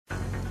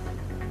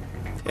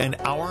an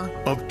hour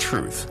of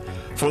truth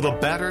for the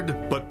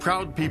battered but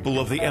proud people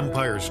of the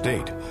Empire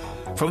State.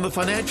 From the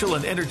financial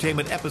and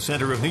entertainment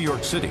epicenter of New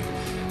York City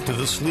to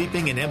the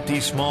sleeping and empty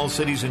small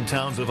cities and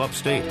towns of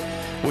upstate,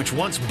 which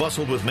once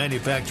bustled with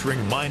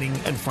manufacturing, mining,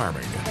 and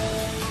farming.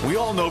 We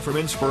all know from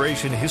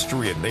inspiration,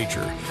 history, and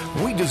nature,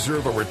 we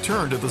deserve a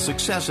return to the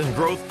success and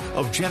growth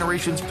of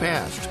generations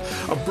past,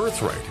 a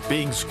birthright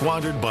being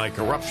squandered by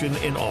corruption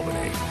in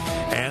Albany,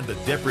 and the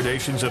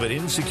depredations of an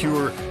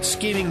insecure,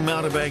 scheming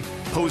mountebank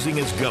posing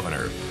as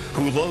governor,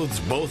 who loathes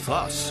both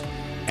us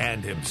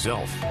and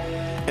himself.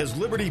 As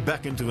liberty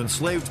beckoned to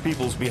enslaved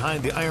peoples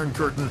behind the Iron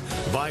Curtain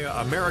via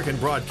American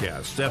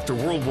broadcasts after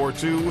World War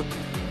II,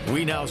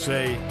 we now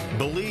say,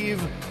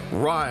 believe,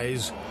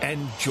 rise,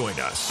 and join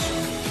us.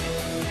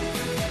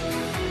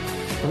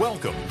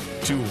 Welcome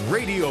to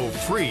Radio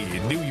Free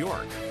New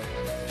York.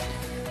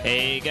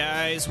 Hey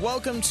guys,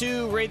 welcome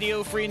to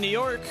Radio Free New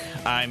York.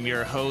 I'm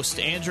your host,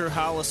 Andrew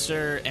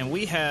Hollister, and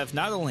we have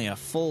not only a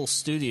full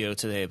studio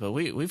today, but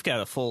we've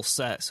got a full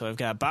set. So I've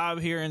got Bob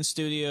here in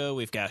studio,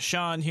 we've got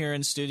Sean here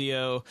in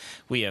studio,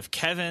 we have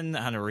Kevin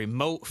on a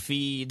remote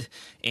feed,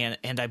 and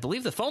I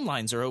believe the phone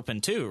lines are open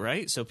too,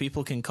 right? So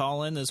people can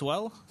call in as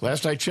well?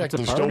 Last I checked,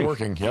 they're still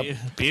working. Yep.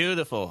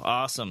 Beautiful.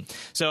 Awesome.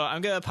 So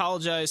I'm going to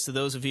apologize to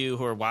those of you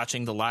who are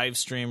watching the live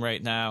stream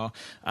right now.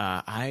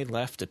 I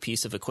left a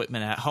piece of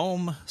equipment at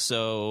home,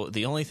 so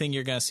the only thing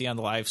you're going to see on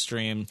the live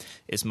stream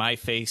is my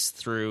face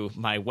through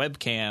my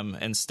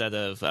webcam instead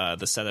of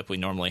the setup we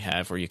normally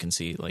have where you can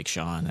see like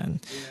Sean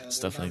and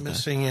stuff like that.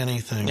 Missing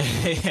anything.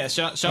 Yeah,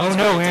 Sean's oh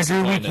no,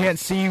 Andrew, we can't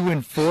see you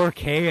in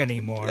 4K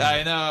anymore.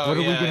 I know. What are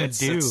we going to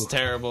do? It's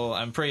terrible.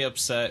 I'm pretty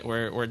upset.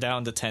 We're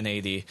down to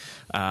 1080.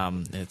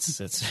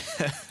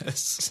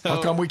 So,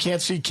 how come we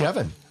can't see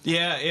Kevin?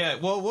 Yeah.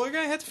 Well, we're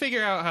gonna have to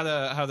figure out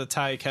how to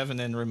tie Kevin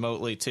in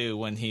remotely too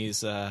when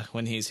he's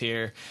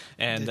here.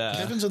 And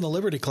Kevin's in the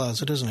Liberty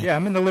Closet, isn't he? Yeah,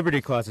 I'm in the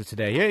Liberty Closet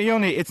today.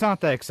 It's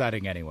not that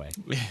exciting anyway.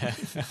 Yeah.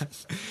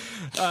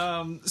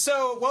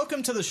 So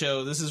welcome to the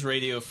show. This is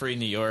Radio Free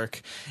New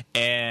York,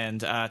 and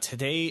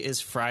today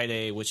is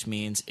Friday, which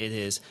means it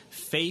is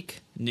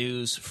Fake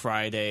News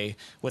Friday.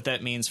 What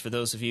that means for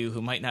those of you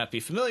who might not be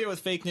familiar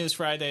with Fake News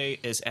Friday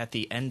is at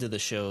the end of the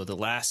show, the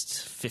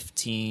last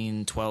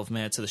 15, 12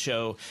 minutes of the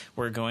show,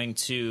 we're going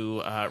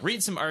to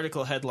read some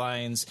article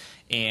headlines,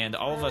 and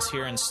all of us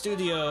here in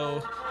studio,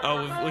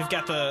 we've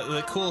got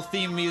the cool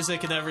theme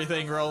music and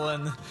everything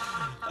rolling.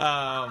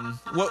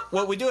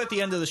 What we do at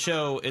the end of the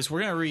show is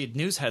we're going to read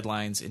news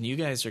headlines, and you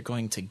guys are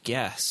going to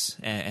guess,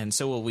 and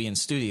so will we in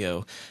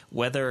studio,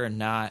 whether or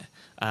not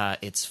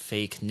it's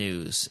fake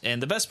news.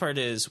 And the best part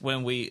is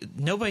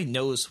nobody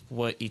knows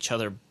what each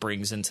other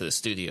brings into the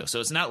studio. So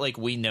it's not like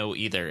we know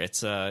either.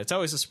 It's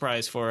always a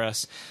surprise for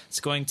us.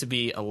 It's going to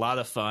be a lot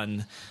of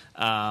fun.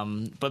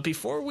 But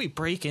before we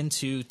break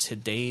into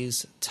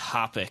today's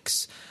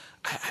topics,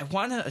 I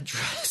want to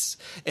address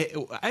it.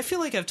 I feel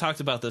like I've talked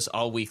about this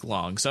all week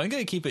long, so I'm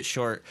going to keep it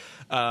short.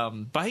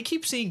 But I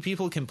keep seeing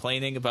people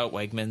complaining about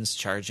Wegmans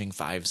charging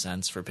 5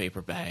 cents for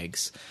paper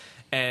bags.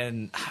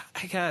 And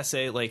I gotta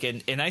say,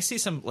 and I see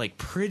some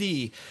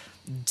pretty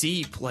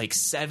deep,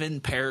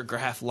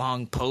 7-paragraph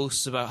long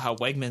posts about how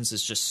Wegmans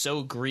is just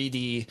so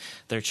greedy.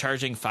 They're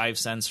charging 5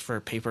 cents for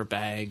paper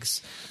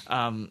bags.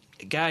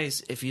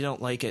 Guys, if you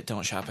don't like it,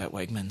 don't shop at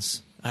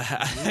Wegmans.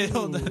 I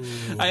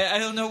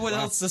don't know what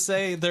else to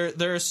say.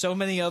 There are so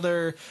many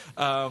other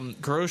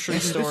grocery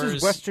stores. This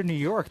is Western New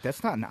York.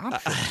 That's not an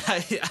option.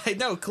 I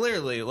know,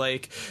 clearly.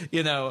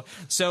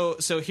 So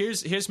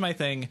here's my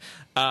thing.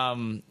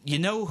 You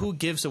know who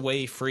gives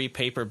away free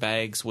paper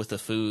bags with the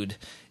food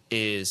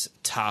is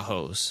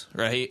Tahoe's,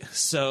 right?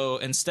 So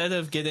instead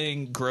of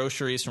getting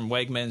groceries from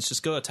Wegmans,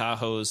 just go to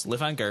Tahoe's,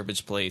 live on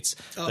garbage plates.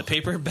 Oh. The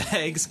paper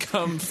bags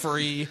come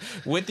free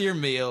with your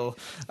meal.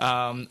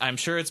 I'm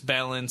sure it's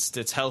balanced,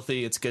 it's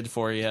healthy, it's good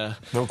for you.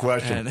 No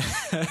question.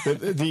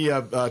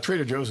 The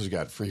Trader Joe's has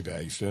got free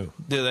bags too.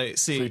 Do they?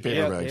 See, free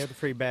paper bags. They have the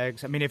free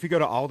bags. I mean, if you go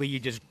to Aldi,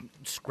 you just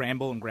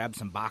scramble and grab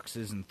some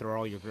boxes and throw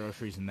all your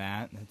groceries in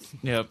that.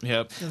 Yep.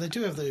 Yeah, they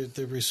do have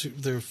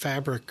their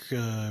fabric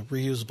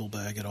reusable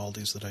bag at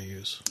Aldi's that I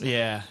use.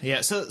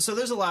 Yeah. So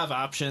there's a lot of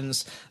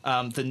options.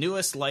 The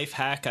newest life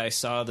hack I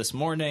saw this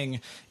morning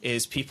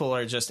is people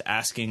are just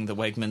asking the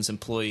Wegmans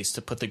employees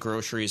to put the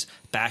groceries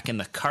back in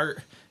the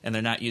cart, and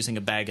they're not using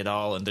a bag at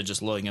all, and they're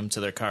just loading them to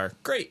their car.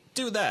 Great,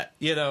 do that.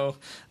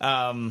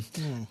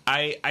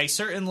 I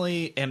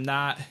certainly am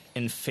not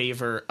in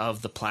favor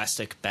of the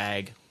plastic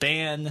bag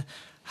ban.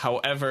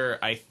 However,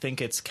 I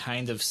think it's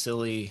kind of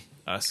silly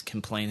us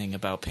complaining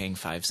about paying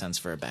 5 cents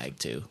for a bag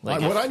too.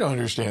 What I don't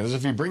understand is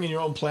if you bring in your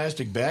own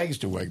plastic bags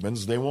to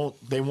Wegmans, they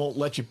won't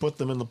let you put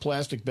them in the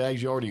plastic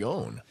bags you already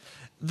own.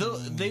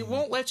 They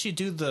won't let you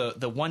do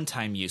the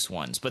one-time use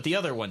ones, but the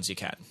other ones you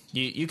can.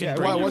 You can. Yeah,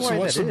 bring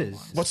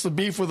What's the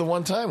beef with the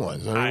one-time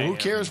ones? I mean, who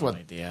cares have no what?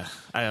 idea.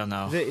 I don't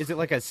know. Is it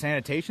like a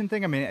sanitation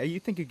thing? I mean, you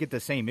think you get the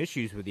same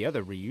issues with the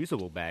other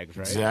reusable bags,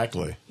 right?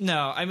 Exactly.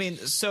 No, I mean,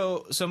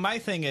 so my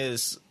thing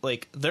is,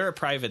 like, they're a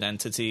private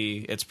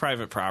entity. It's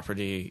private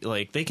property.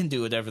 Like, they can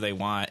do whatever they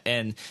want.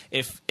 And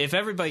if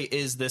everybody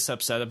is this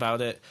upset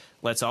about it,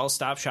 let's all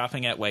stop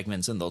shopping at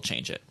Wegmans and they'll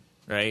change it.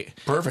 Right?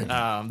 Perfect.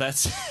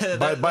 That's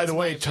by the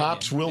way,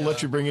 Tops will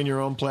let you bring in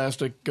your own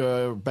plastic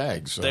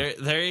bags. So.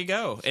 There you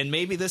go. And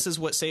maybe this is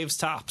what saves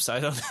Tops. I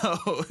don't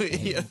know.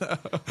 You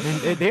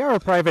know? They are a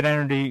private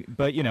entity,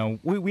 but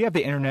we have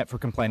the internet for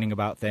complaining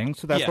about things,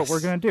 so that's what we're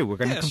going to do. We're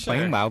going to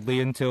complain loudly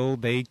until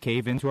they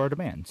cave into our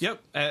demands.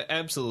 Yep,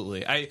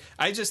 absolutely.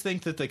 I just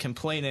think that the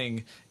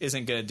complaining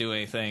isn't going to do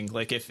anything.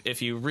 Like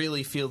if you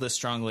really feel this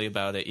strongly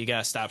about it, you got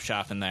to stop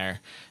shopping there.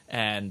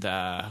 And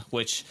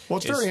it's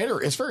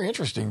very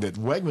interesting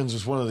that Wegmans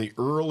is one of the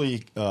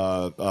early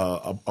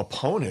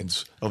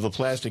opponents of the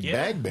plastic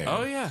bag ban.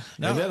 Oh yeah,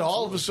 and then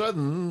all of a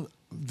sudden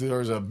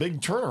there's a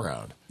big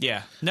turnaround.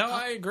 Yeah, no,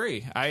 I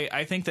agree.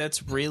 I think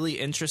that's really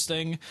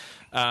interesting.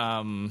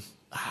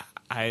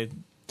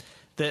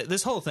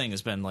 This whole thing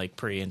has been like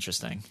pretty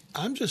interesting.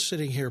 I'm just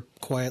sitting here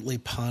quietly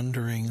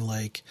pondering,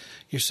 like,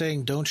 you're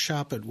saying don't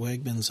shop at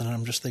Wegmans, and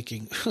I'm just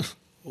thinking,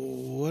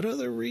 what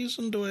other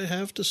reason do I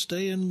have to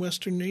stay in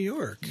Western New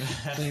York?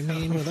 I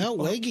mean, without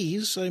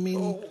Weggies,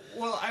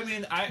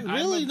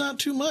 I'm not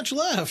too much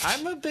left.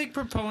 I'm a big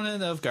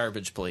proponent of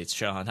garbage plates,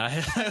 Sean.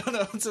 I don't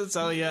know what to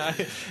tell you.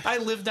 I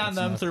lived on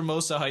them through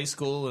most of high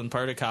school and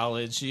part of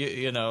college,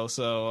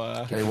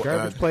 so...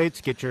 garbage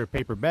plates, get your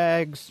paper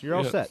bags, you're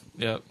all set.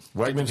 Yep.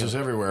 Wegmans is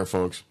everywhere,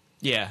 folks.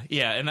 Yeah,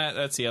 and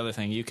that's the other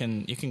thing. You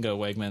can go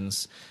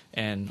Wegmans,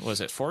 and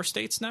was it 4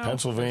 states now?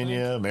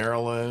 Pennsylvania,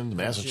 Maryland,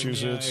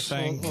 Massachusetts,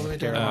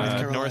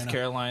 North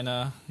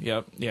Carolina.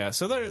 Yep, yeah.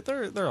 So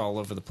they're all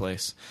over the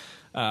place.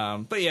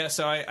 But yeah,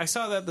 so I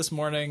saw that this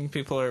morning.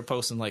 People are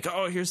posting like,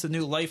 "Oh, here's the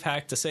new life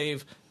hack to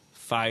save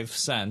 5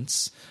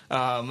 cents,"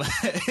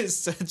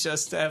 is to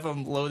just have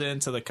them load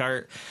into the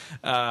cart.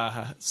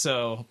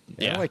 So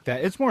yeah, I like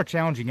that. It's more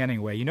challenging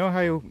anyway. You know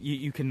how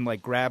you can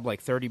like grab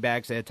like 30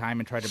 bags at a time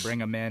and try to bring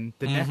them in.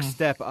 The next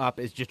step up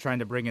is just trying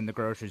to bring in the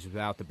groceries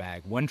without the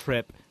bag. One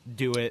trip,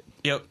 do it.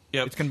 Yep.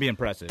 It's going to be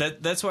impressive.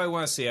 That's what I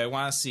want to see. I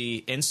want to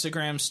see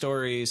Instagram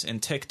stories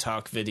and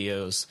TikTok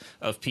videos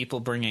of people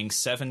bringing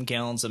 7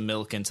 gallons of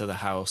milk into the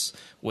house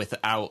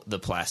without the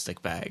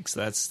plastic bags.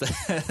 That's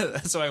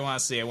what I want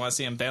to see. I want to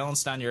see them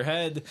balanced on your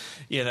head,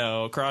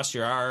 across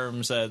your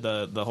arms,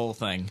 the whole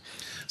thing.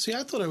 See,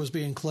 I thought I was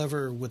being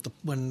clever with the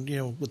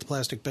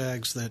plastic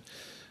bags. That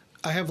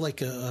I have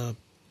like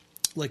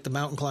like the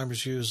mountain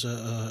climbers use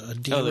a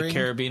D-ring. Oh, the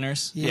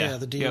carabiners? Yeah,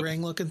 the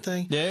D-ring looking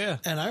thing. Yeah.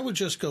 And I would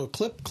just go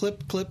clip,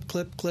 clip, clip,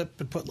 clip, clip,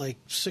 and put like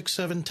 6,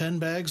 7, 10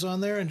 bags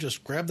on there and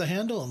just grab the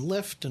handle and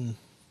lift. And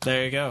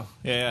there you go.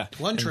 Yeah.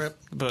 One trip.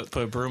 Put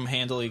a broom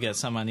handle, you get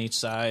some on each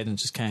side, and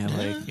just kind of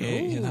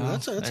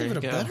that's even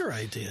a better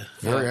idea.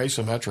 Very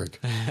isometric.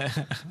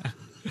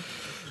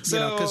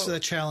 So, because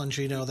that challenge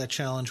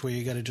where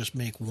you got to just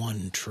make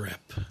one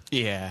trip.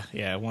 Yeah,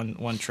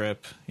 one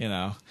trip.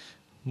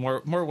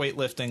 More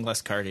weightlifting,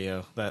 less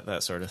cardio,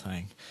 that sort of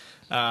thing.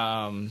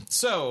 And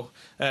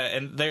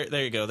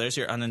there you go. There's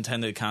your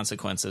unintended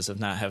consequences of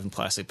not having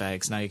plastic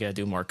bags. Now you got to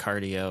do more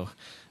cardio,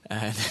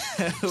 and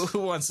who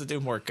wants to do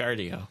more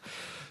cardio?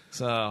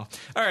 So, all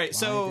right.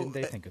 Why didn't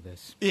they think of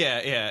this?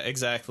 Yeah,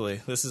 exactly.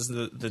 This is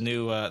the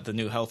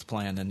new health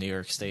plan in New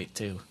York State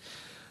too.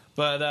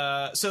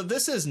 But so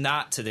this is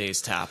not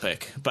today's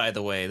topic, by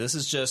the way. This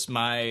is just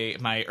my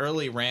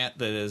early rant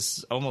that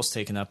has almost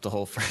taken up the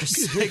whole first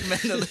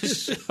segment of the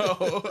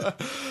show.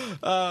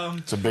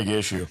 It's a big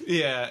issue.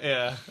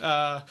 Yeah.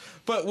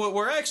 But what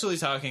we're actually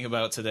talking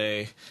about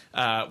today,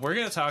 we're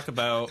going to talk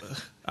about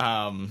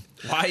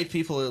why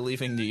people are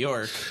leaving New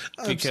York.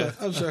 I'm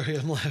sorry,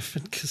 I'm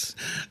laughing because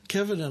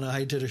Kevin and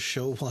I did a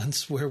show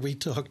once where we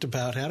talked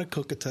about how to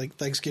cook a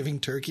Thanksgiving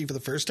turkey for the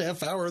first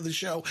half hour of the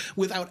show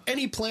without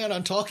any plan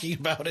on talking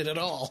about it at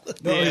all.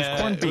 No,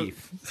 it's corned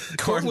beef.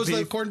 Was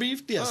that corned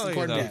beef? Yes, the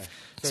corned beef.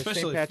 So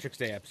Especially St. Patrick's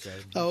Day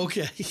episode. Oh,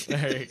 okay.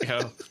 There you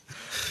go.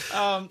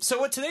 So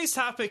what today's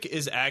topic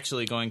is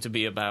actually going to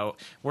be about,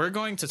 we're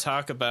going to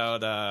talk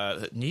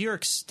about New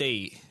York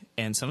State,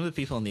 and some of the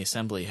people in the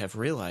assembly have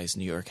realized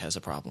New York has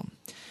a problem.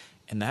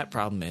 And that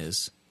problem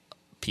is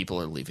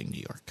people are leaving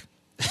New York.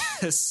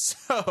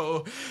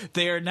 So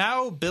they are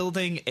now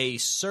building a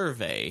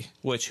survey,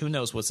 which who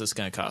knows what's this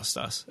going to cost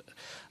us,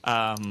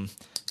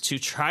 to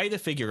try to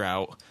figure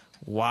out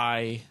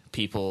why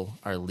people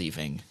are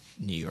leaving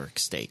New York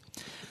State.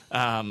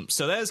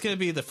 So that is going to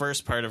be the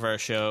first part of our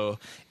show.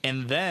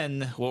 And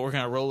then what we're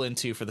going to roll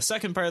into for the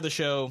second part of the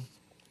show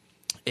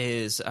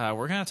is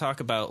we're going to talk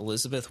about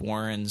Elizabeth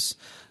Warren's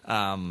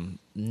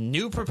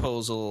new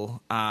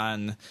proposal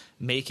on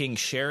making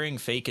sharing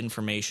fake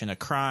information a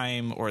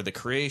crime, or the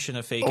creation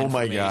of fake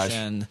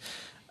information.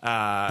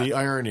 The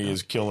irony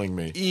is killing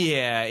me.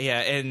 Yeah,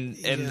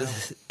 and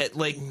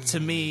like, to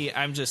me,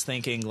 I'm just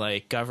thinking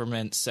like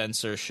government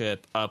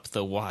censorship up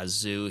the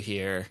wazoo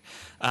here.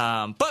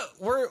 But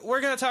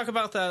we're gonna talk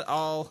about that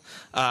all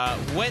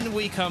when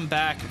we come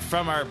back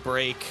from our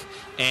break.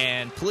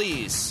 And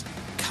please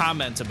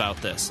comment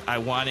about this. I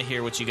want to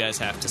hear what you guys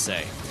have to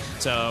say.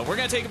 So we're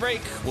gonna take a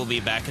break. We'll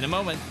be back in a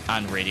moment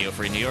on Radio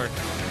Free New York.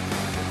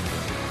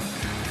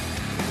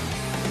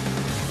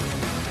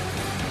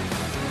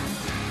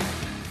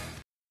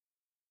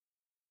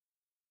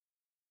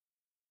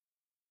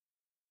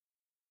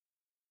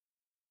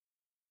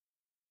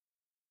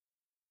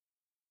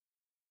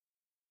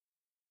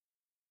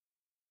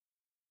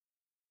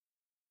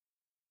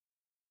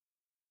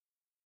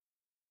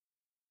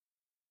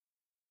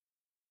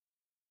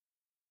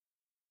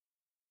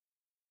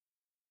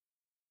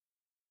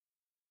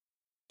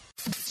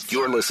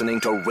 You're listening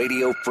to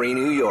Radio Free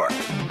New York.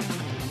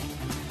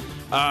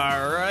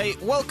 All right,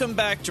 welcome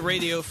back to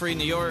Radio Free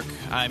New York.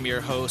 I'm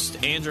your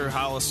host, Andrew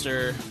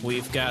Hollister.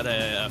 We've got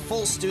a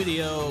full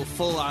studio,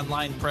 full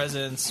online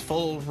presence,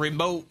 full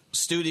remote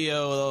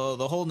studio,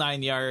 the whole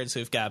 9 yards.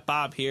 We've got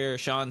Bob here,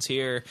 Sean's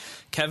here,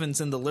 Kevin's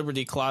in the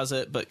Liberty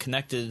Closet, but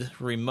connected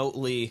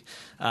remotely,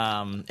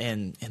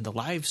 and the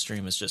live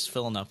stream is just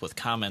filling up with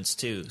comments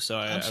too. So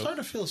I'm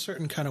starting to feel a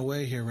certain kind of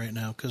way here right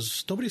now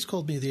because nobody's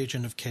called me the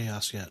Agent of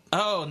Chaos yet.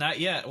 Oh, not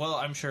yet. Well,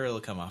 I'm sure it'll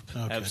come up.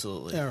 Okay.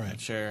 Absolutely. All right. I'm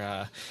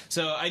sure.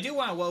 So I do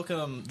want to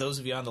welcome those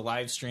of you on the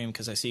live stream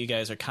because I see you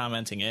guys are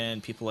commenting in.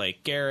 People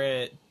like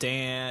Garrett,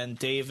 Dan,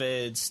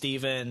 David,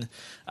 Steven.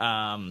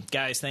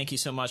 Guys, thank you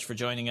so much for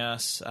joining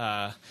us.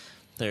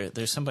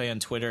 There's somebody on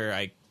Twitter.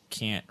 I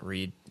can't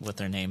read what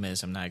their name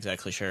is. I'm not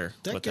exactly sure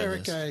what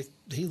Garrett that is.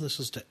 guy, he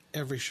listens to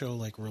every show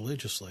like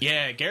religiously.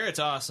 Yeah, Garrett's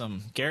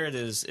awesome. Garrett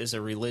is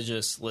a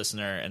religious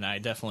listener, and I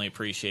definitely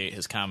appreciate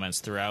his comments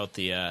throughout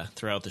the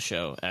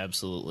show.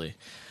 Absolutely.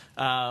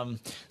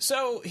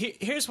 So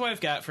here's what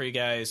I've got for you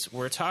guys.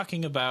 We're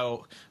talking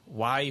about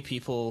why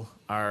people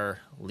are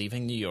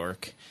leaving New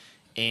York,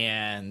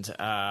 and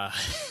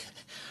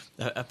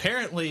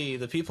apparently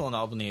the people in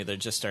Albany, they're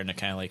just starting to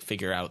kind of like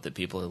figure out that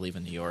people are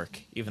leaving New York,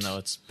 even though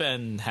it's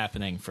been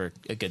happening for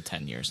a good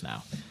 10 years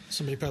now.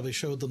 Somebody probably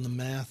showed them the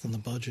math and the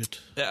budget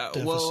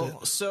deficit.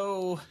 Well,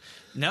 so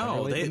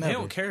no, they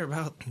don't care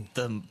about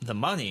the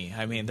money.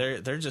 I mean,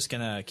 they're just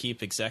gonna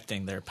keep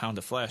exacting their pound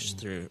of flesh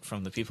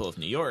from the people of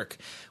New York.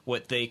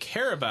 What they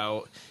care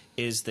about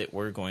is that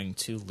we're going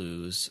to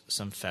lose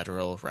some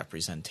federal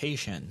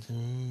representation.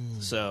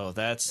 So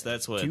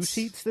that's what. 2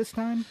 seats this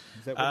time?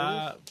 Is that what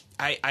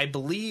it is? I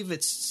believe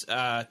it's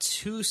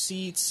 2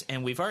 seats,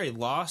 and we've already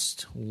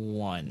lost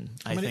one.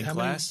 I think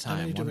last time,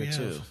 how many do we or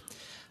two. have?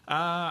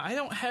 I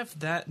don't have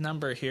that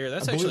number here.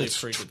 That's actually a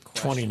pretty good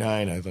question.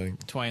 29, I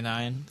think.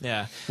 29,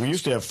 yeah. We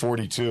used to have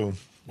 42.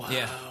 Wow.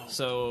 Yeah,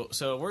 so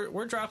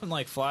we're dropping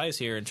like flies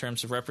here in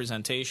terms of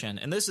representation,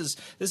 and this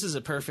is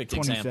a perfect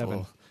 27.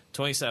 example.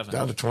 27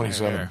 Down to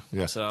 27.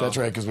 Yeah, so, that's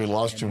right, because we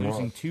lost 2 more.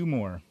 Losing 2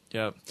 more.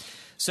 Yep.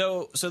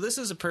 So this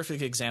is a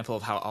perfect example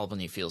of how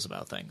Albany feels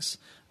about things.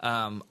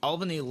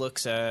 Albany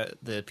looks at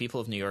the people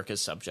of New York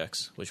as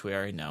subjects, which we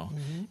already know,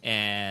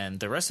 and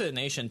the rest of the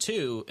nation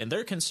too, and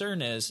their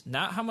concern is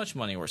not how much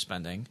money we're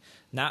spending,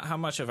 not how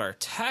much of our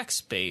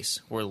tax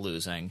base we're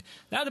losing,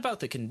 not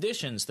about the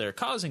conditions that are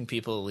causing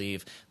people to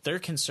leave. Their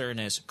concern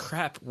is,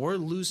 crap, we're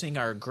losing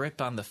our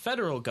grip on the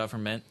federal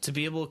government to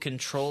be able to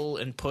control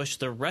and push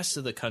the rest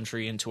of the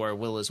country into our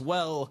will as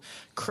well.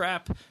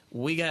 Crap,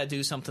 we got to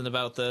do something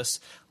about this.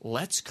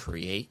 Let's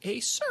create a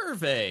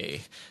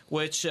survey,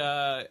 which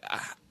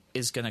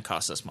is going to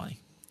cost us money.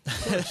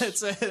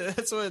 That's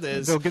what it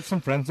is. They'll get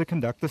some friends to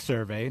conduct the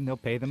survey, and they'll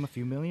pay them a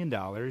few $1 million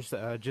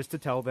just to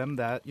tell them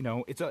that,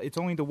 it's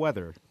only the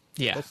weather.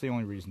 Yeah. That's the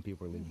only reason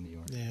people are leaving New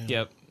York. Yeah.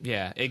 Yep.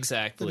 Yeah,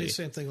 exactly. It'd be the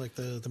same thing like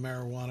the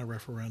marijuana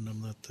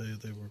referendum that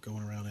they were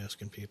going around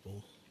asking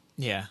people.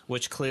 Yeah,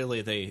 which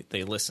clearly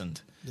they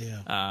listened.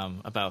 Yeah.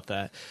 About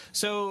that.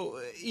 So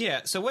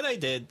so what I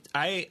did,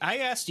 I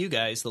asked you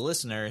guys, the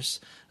listeners,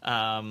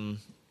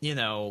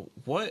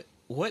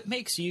 what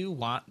makes you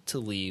want to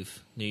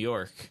leave New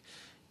York?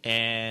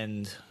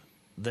 And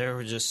there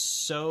were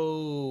just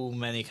so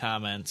many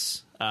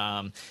comments.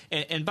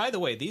 And by the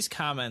way, these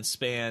comments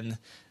span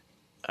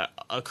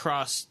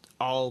across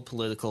all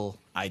political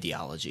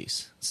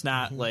ideologies. It's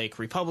not like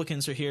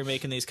Republicans are here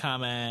making these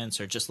comments,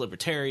 or just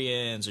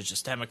libertarians, or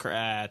just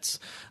Democrats.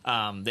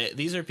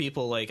 These are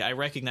people, like, I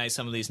recognize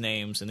some of these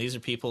names, and these are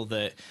people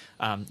that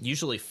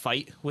usually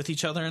fight with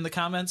each other in the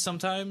comments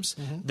sometimes.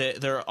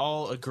 They're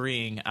all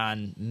agreeing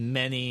on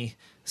many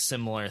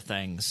similar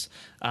things.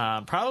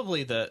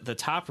 Probably the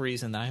top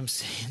reason I'm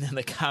seeing in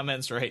the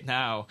comments right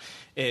now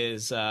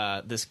is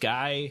this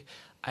guy.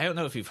 I don't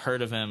know if you've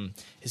heard of him.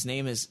 His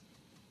name is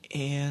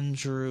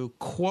Andrew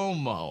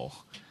Cuomo.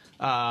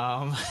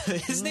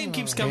 His name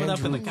keeps coming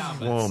up in the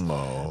comments.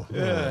 Cuomo.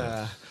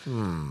 Yeah.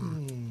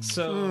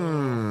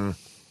 So,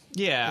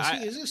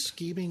 yeah. Is he a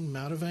scheming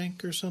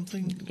mountebank or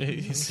something?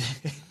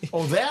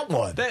 Oh, that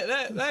one.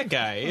 That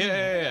guy.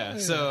 Yeah.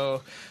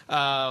 So,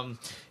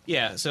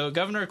 Yeah, so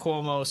Governor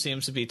Cuomo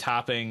seems to be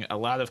topping a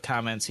lot of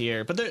comments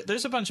here, but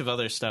there's a bunch of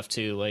other stuff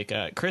too. Like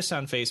Chris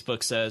on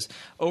Facebook says,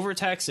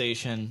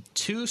 overtaxation,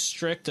 too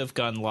strict of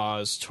gun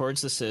laws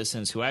towards the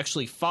citizens who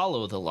actually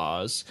follow the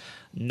laws,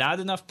 not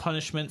enough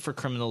punishment for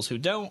criminals who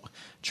don't,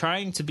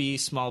 trying to be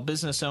small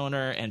business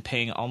owner and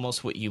paying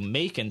almost what you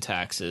make in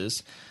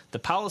taxes, the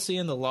policy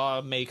and the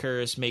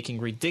lawmakers making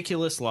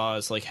ridiculous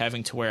laws like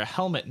having to wear a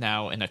helmet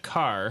now in a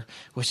car,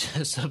 which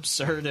is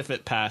absurd if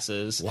it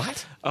passes.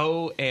 What?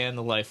 Oh, and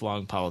the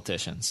lifelong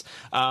politicians.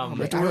 I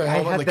had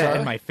that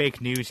in my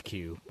fake news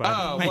queue.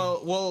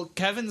 Well,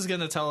 Kevin's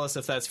going to tell us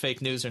if that's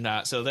fake news or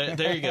not. So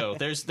there you go.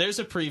 There's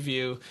a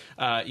preview.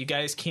 You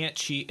guys can't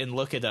cheat and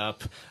look it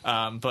up.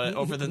 But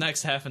over the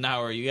next half an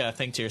hour, you got to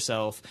think to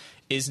yourself,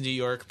 is New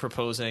York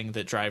proposing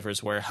that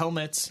drivers wear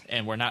helmets?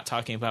 And we're not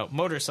talking about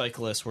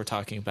motorcyclists. We're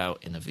talking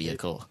about in a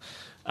vehicle.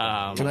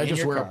 Can I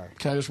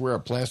just wear a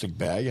plastic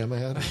bag on my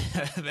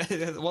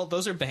head? Well,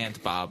 those are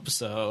banned, Bob.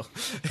 So,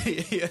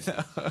 you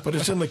know. But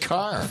it's in the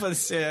car.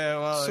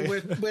 So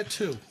wear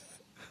two.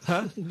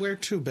 Huh? Wear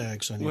two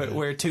bags on your head.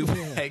 Wear two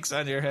bags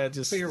on your head.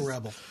 Just be a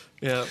rebel.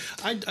 Yeah.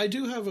 I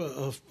do have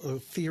a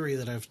theory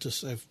that I've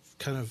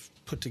kind of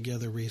put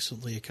together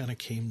recently. It kind of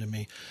came to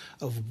me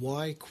of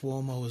why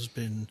Cuomo has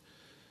been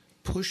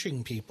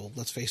pushing people,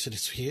 let's face it,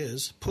 he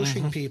is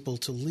pushing people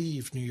to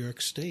leave New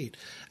York State.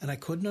 And I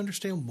couldn't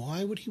understand,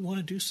 why would he want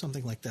to do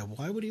something like that?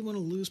 Why would he want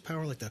to lose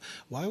power like that?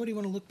 Why would he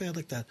want to look bad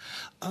like that?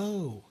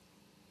 Oh,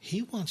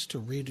 he wants to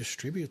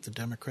redistribute the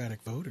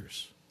Democratic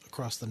voters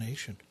across the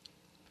nation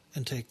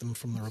and take them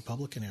from the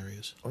Republican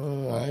areas.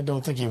 I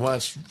don't think he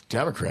wants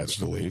Democrats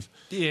to leave.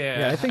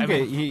 Yeah, I think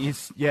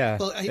he's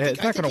Well,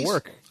 it's not going to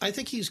work. I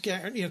think he's,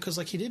 because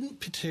like he didn't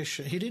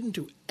petition, he didn't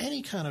do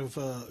any kind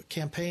of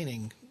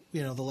campaigning,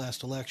 the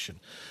last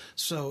election.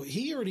 So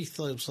he already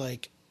feels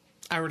like,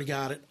 I already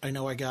got it. I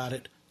know I got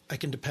it. I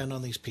can depend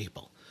on these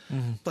people.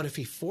 Mm-hmm. But if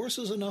he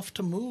forces enough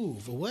to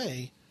move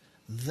away,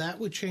 that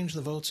would change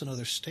the votes in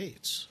other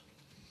states.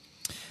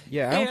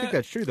 Yeah, I don't think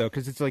that's true, though,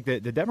 because it's like the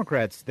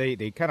Democrats, they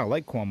kind of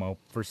like Cuomo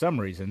for some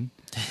reason.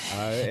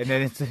 And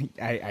then it's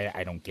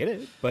I don't get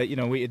it. But,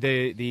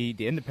 the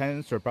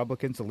independents,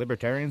 Republicans, the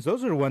libertarians,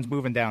 those are the ones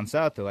moving down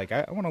south. They're like,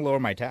 I want to lower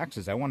my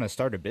taxes. I want to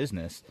start a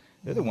business.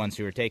 They're the ones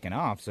who are taking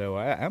off. So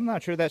I'm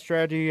not sure that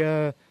strategy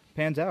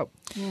pans out.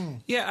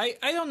 Yeah,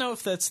 I don't know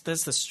if that's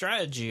the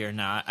strategy or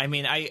not. I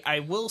mean,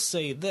 I will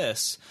say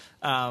this.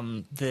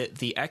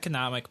 The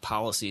economic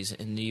policies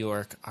in New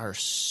York are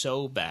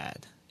so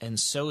bad and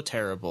so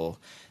terrible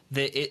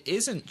that it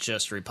isn't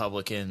just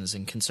Republicans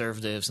and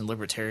conservatives and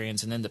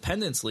libertarians and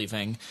independents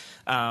leaving.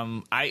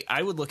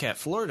 I would look at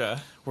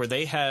Florida, where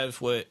they have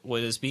what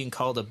is being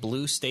called a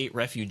blue state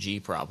refugee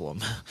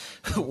problem,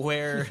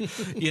 where,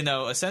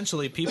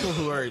 essentially people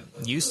who are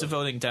used to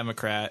voting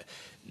Democrat,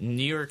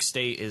 New York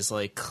State is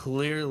like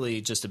clearly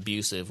just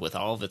abusive with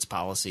all of its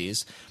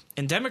policies.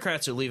 And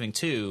Democrats are leaving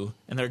too,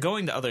 and they're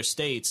going to other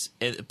states,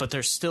 but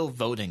they're still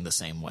voting the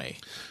same way.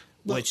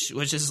 Which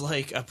is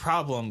like a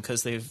problem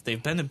because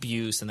they've been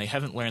abused and they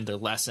haven't learned their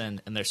lesson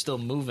and they're still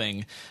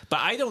moving. But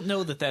I don't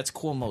know that that's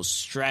Cuomo's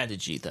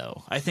strategy,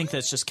 though. I think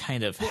that's just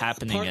kind of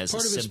happening as a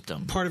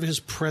symptom. Part of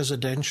his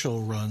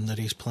presidential run that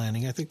he's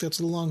planning, I think that's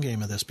the long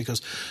game of this.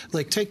 Because,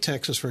 like, take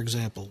Texas, for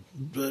example.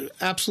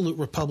 Absolute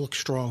Republican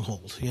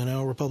stronghold,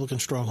 Republican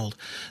stronghold.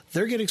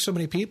 They're getting so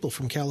many people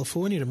from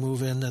California to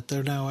move in that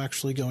they're now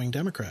actually going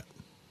Democrat.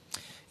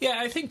 Yeah,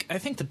 I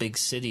think the big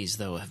cities,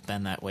 though, have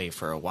been that way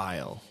for a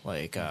while,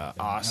 like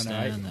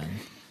Austin.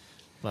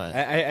 But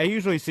I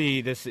usually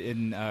see this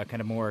in kind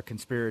of more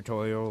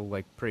conspiratorial,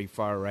 like pretty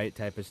far right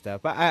type of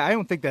stuff. But I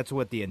don't think that's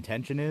what the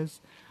intention is.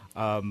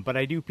 But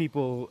I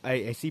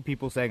see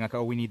people saying like,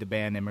 oh, we need to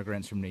ban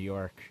immigrants from New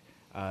York,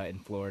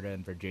 and Florida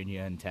and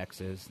Virginia and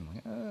Texas. And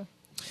like,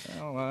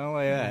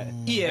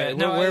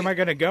 where am I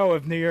going to go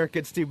if New York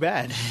gets too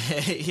bad?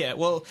 Yeah,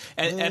 well,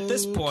 at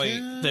this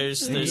point,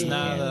 there's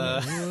not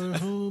a...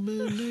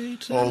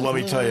 Oh, let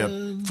me tell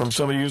you, from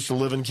somebody who used to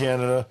live in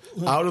Canada,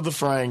 out of the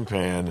frying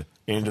pan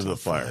into the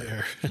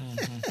fire.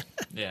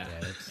 Yeah,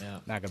 it's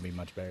not going to be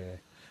much better there.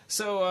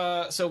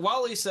 So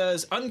Wally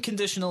says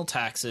unconditional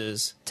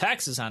taxes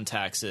on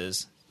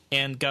taxes,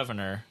 and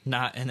governor,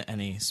 not in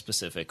any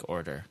specific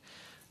order.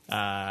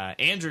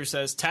 Andrew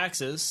says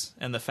taxes,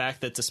 and the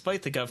fact that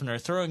despite the governor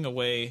throwing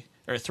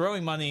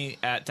money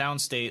at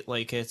downstate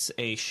like it's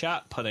a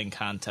shot putting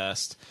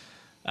contest.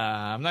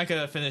 I'm not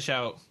going to finish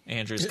out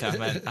Andrew's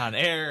comment on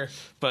air,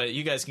 but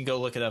you guys can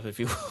go look it up if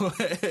you want.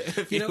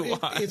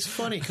 It's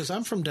funny because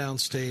I'm from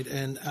downstate,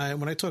 and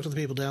when I talk to the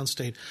people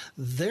downstate,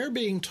 they're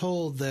being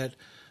told that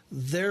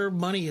their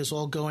money is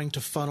all going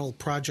to funnel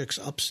projects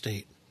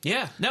upstate.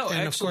 Yeah, no, and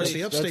actually, of course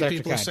the upstate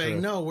people are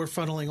saying, no, we're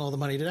funneling all the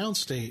money to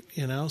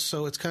downstate,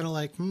 so it's kind of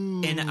like,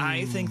 And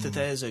I think that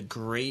is a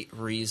great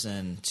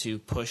reason to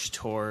push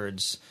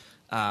towards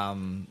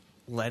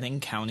letting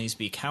counties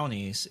be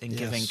counties and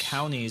giving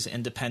counties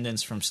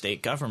independence from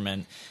state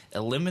government,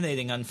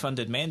 eliminating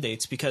unfunded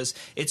mandates, because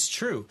it's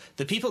true.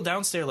 The people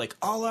downstairs are like,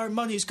 all our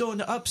money's going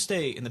to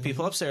upstate, and the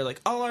people upstate are like,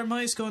 all our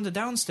money's going to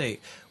downstate.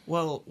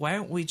 Well, why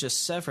don't we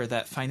just sever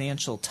that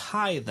financial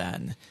tie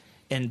then,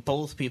 and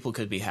both people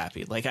could be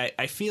happy? Like,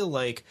 I feel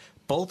like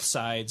both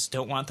sides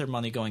don't want their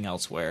money going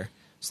elsewhere,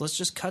 so let's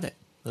just cut it.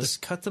 Let's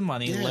cut the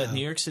money, let New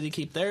York City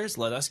keep theirs,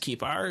 let us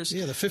keep ours.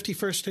 Yeah, the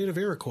 51st state of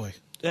Iroquois.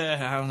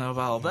 I don't know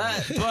about all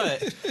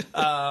that, but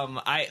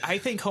I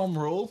think home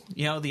rule,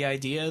 the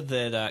idea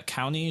that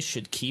counties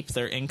should keep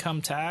their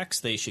income tax,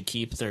 they should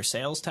keep their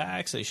sales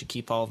tax, they should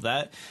keep all of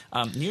that.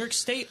 New York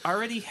State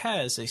already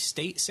has a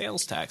state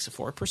sales tax of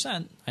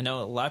 4%. I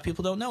know a lot of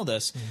people don't know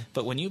this,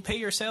 but when you pay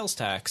your sales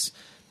tax,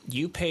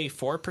 you pay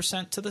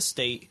 4% to the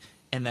state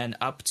and then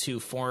up to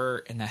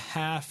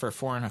 4.5% or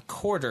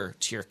 4.25%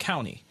 to your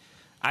county.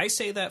 I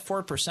say that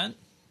 4%,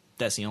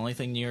 that's the only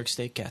thing New York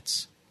State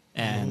gets.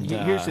 And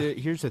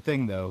here's the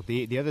thing, though.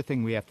 The other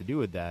thing we have to do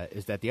with that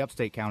is that the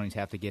upstate counties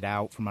have to get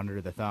out from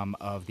under the thumb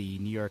of the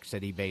New York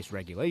City-based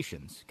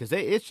regulations, because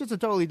it's just a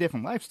totally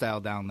different lifestyle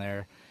down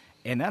there,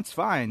 and that's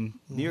fine.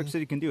 New York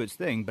City can do its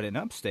thing, but in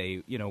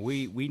upstate,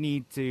 we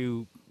need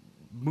to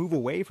move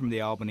away from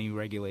the Albany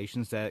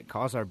regulations that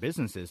cause our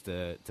businesses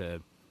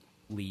to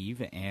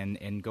leave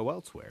and go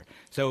elsewhere.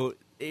 So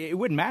it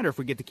wouldn't matter if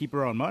we get to keep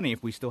our own money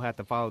if we still have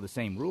to follow the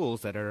same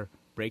rules that are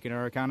breaking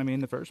our economy in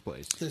the first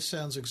place. This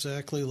sounds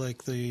exactly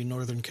like the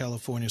Northern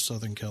California,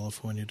 Southern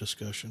California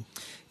discussion.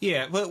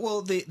 Yeah, but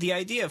the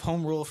idea of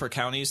home rule for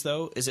counties,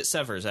 though, is it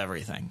severs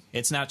everything.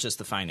 It's not just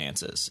the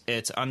finances.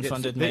 It's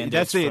unfunded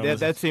mandates.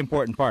 That's the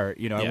important part.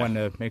 I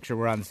wanted to make sure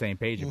we're on the same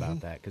page about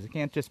that, because it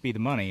can't just be the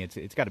money.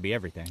 It's got to be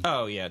everything.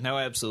 Oh, yeah. No,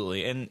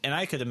 absolutely. And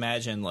I could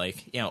imagine,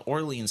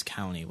 Orleans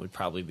County would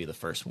probably be the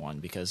first one,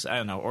 because, I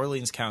don't know,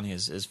 Orleans County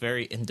is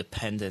very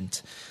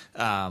independent.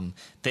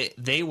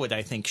 They would,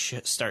 I think,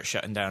 start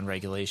shutting down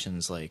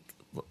regulations like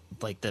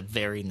the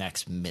very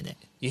next minute.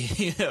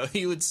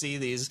 You would see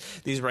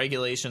these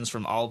regulations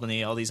from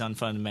Albany, all these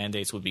unfunded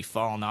mandates would be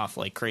falling off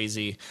like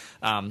crazy.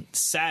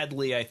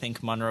 Sadly, I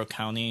think Monroe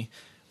County,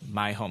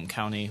 my home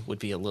county, would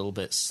be a little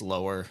bit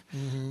slower.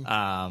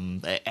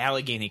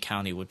 Allegheny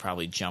County would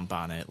probably jump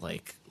on it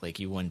like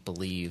you wouldn't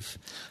believe.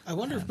 I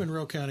wonder if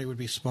Monroe County would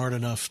be smart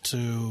enough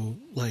to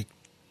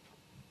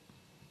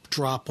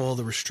drop all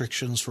the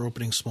restrictions for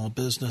opening small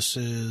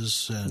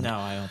businesses. No,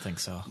 I don't think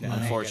so. No,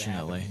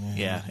 unfortunately,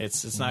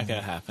 it's not going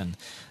to happen.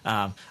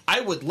 I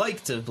would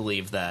like to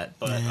believe that,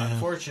 but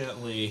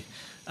unfortunately,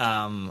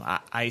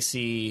 I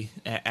see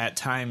at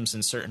times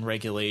in certain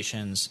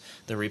regulations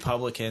the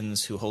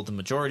Republicans who hold the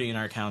majority in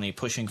our county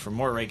pushing for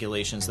more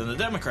regulations than the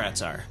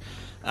Democrats are.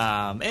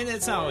 And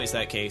it's not always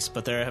that case,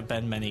 but there have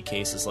been many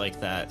cases like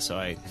that, so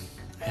I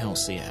don't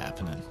see it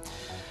happening.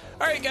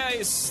 All right,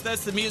 guys,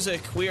 that's the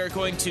music. We are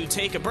going to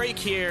take a break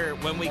here.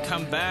 When we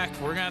come back,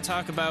 we're going to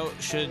talk about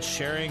should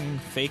sharing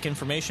fake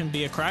information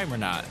be a crime or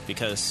not,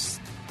 because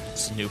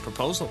it's a new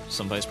proposal.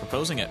 Somebody's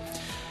proposing it.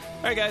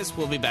 All right, guys,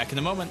 we'll be back in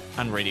a moment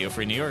on Radio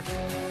Free New York.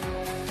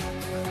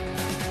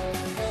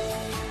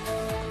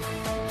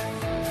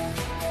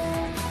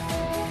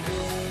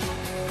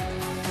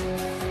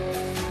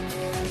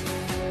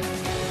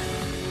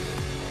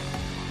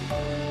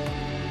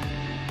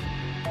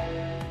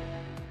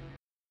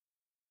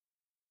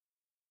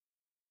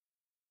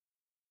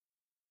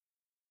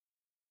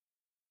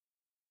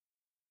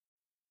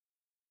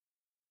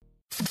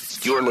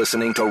 You're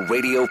listening to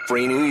Radio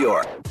Free New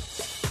York.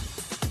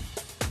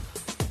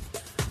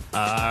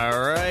 All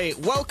right,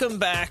 welcome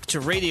back to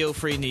Radio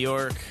Free New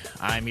York.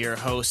 I'm your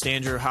host,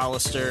 Andrew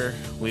Hollister.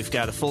 We've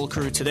got a full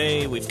crew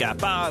today. We've got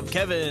Bob,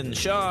 Kevin,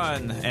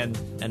 Sean,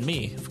 and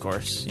me, of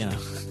course, and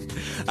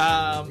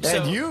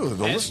you,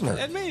 the listener.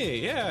 And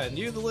me, and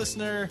you, the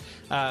listener.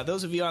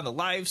 Those of you on the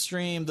live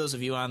stream, those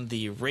of you on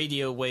the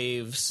radio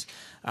waves,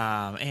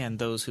 and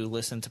those who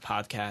listen to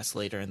podcasts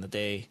later in the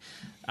day.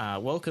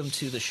 Welcome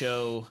to the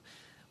show.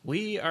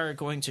 We are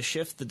going to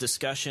shift the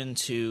discussion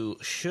to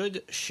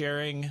should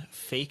sharing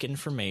fake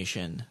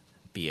information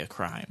be a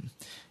crime?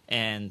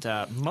 And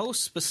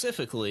most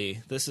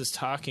specifically, this is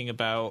talking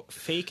about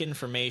fake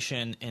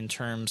information in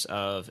terms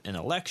of an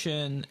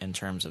election, in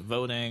terms of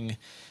voting.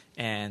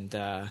 And,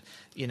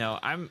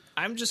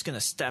 I'm just going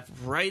to step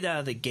right out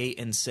of the gate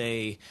and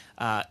say,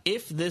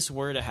 if this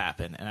were to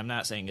happen, and I'm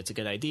not saying it's a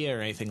good idea or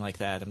anything like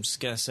that, I'm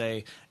just going to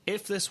say,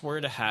 if this were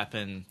to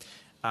happen,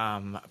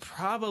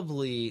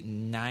 probably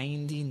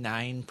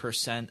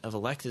 99% of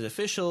elected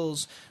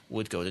officials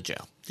would go to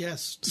jail.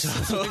 Yes. In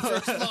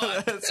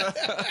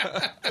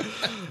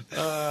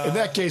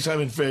that case,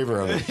 I'm in favor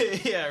of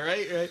it. Yeah,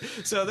 right.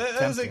 So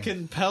that's a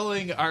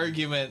compelling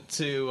argument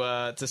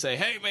to say,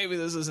 hey, maybe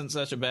this isn't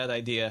such a bad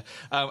idea.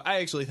 I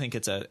actually think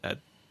it's a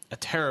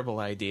terrible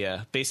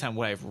idea based on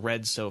what I've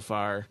read so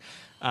far.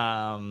 But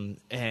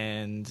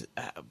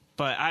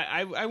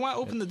I want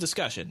to open the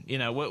discussion.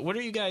 What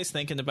are you guys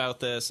thinking about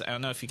this? I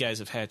don't know if you guys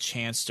have had a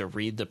chance to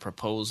read the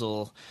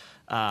proposal.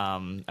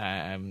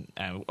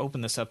 I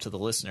open this up to the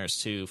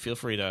listeners too. Feel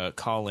free to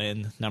call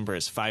in. Number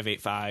is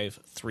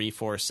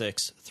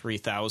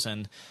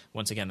 585-346-3000.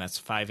 Once again, that's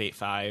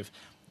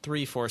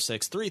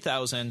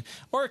 585-346-3000,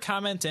 or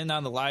comment in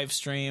on the live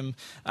stream.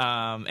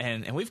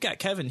 And we've got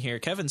Kevin here.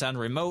 Kevin's on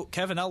remote.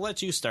 Kevin, I'll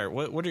let you start.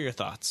 What are your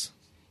thoughts?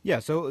 Yeah,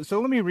 so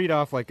let me read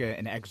off like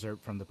an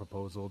excerpt from the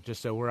proposal,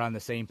 just so we're on the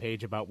same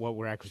page about what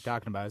we're actually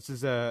talking about. This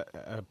is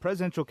a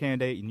presidential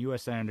candidate and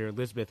U.S. Senator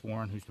Elizabeth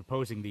Warren who's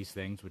proposing these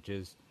things, which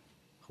is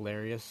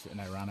hilarious and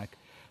ironic.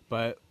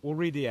 But we'll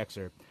read the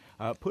excerpt.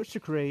 Push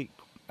to create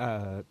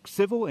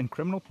civil and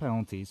criminal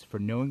penalties for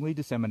knowingly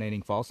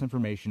disseminating false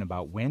information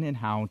about when and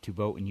how to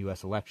vote in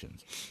U.S.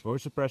 elections. Voter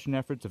suppression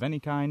efforts of any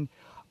kind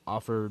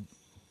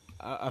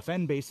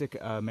offend basic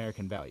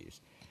American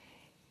values.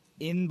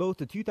 In both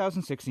the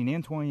 2016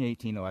 and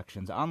 2018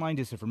 elections, online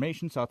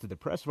disinformation sought to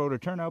depress voter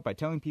turnout by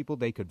telling people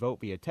they could vote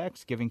via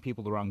text, giving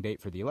people the wrong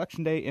date for the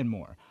election day, and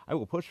more. I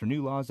will push for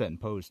new laws that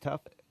impose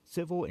tough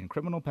civil and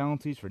criminal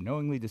penalties for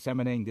knowingly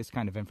disseminating this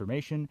kind of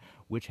information,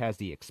 which has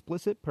the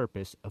explicit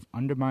purpose of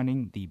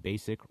undermining the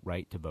basic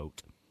right to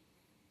vote.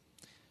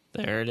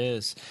 There it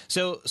is.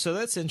 So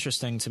that's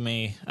interesting to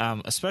me,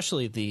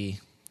 especially the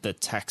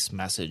text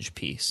message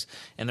piece.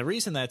 And the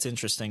reason that's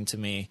interesting to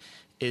me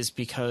is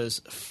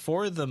because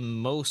for the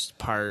most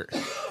part,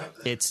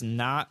 it's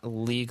not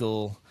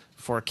legal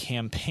for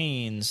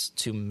campaigns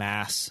to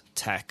mass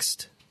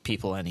text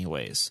people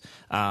anyways.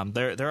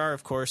 There are,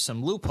 of course,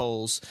 some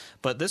loopholes,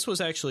 but this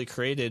was actually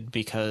created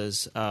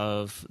because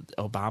of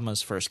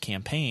Obama's first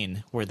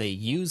campaign, where they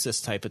use this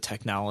type of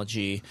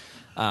technology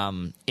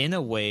in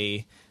a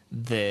way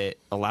that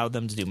allowed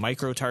them to do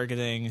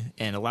micro-targeting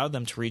and allowed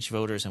them to reach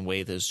voters in a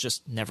way that was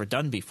just never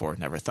done before,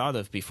 never thought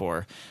of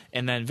before.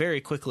 And then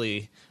very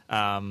quickly,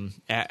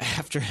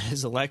 after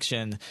his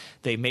election,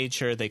 they made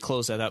sure they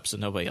closed that up so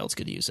nobody else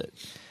could use it.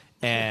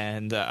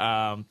 And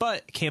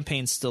but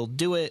campaigns still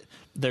do it.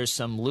 There's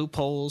some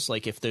loopholes,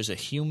 like if there's a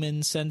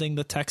human sending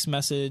the text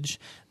message,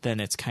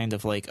 then it's kind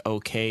of like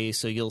okay.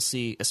 So you'll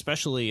see,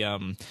 especially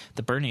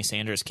the Bernie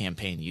Sanders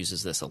campaign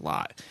uses this a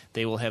lot.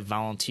 They will have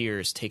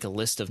volunteers take a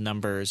list of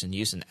numbers and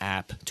use an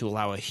app to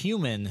allow a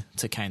human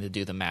to kind of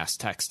do the mass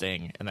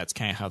texting, and that's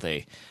kind of how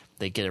they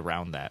get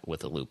around that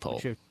with a loophole.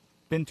 Sure.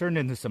 Been turned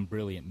into some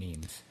brilliant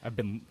memes. I've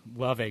been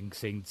loving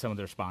seeing some of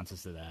the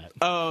responses to that.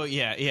 Oh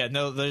yeah,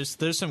 no,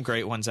 there's some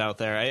great ones out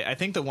there. I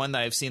think the one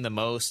that I've seen the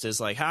most is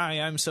like, "Hi,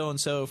 I'm so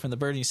and so from the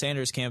Bernie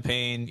Sanders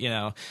campaign. You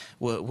know,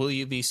 will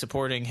you be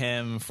supporting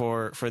him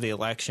for the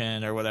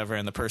election or whatever?"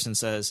 And the person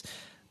says,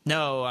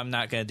 "No, I'm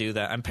not going to do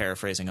that." I'm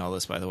paraphrasing all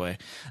this, by the way.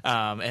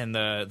 And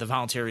the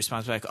volunteer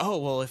responds back, "Oh,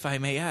 well, if I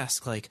may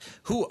ask, like,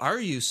 who are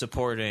you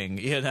supporting?"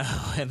 You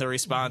know, and the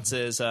response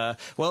is,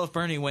 "Well, if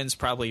Bernie wins,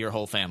 probably your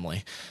whole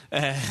family."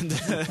 And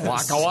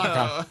waka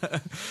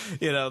waka.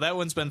 You know, that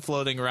one's been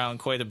floating around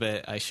quite a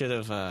bit. I should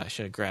have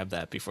grabbed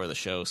that before the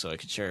show so I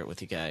could share it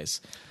with you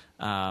guys.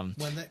 When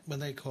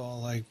they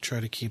call, I try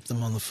to keep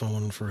them on the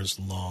phone for as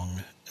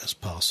long as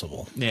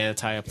possible. Yeah,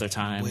 tie up their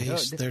time.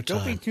 Waste their time.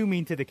 Don't be too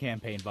mean to the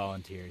campaign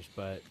volunteers,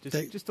 but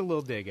just a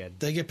little dig, Ed.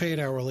 They get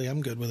paid hourly.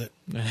 I'm good with it.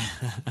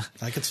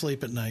 I could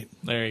sleep at night.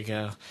 There you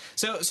go.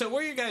 So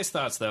what are your guys'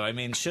 thoughts, though? I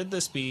mean, should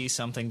this be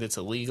something that's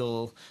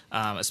illegal,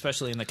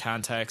 especially in the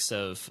context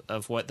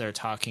of what they're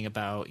talking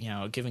about, you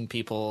know, giving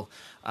people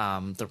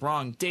the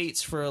wrong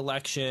dates for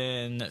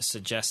election,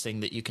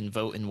 suggesting that you can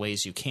vote in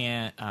ways you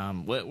can't?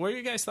 What are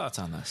your guys' thoughts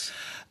on this?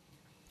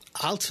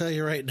 I'll tell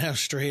you right now,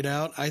 straight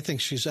out, I think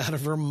she's out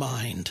of her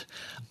mind.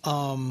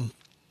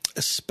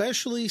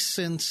 Especially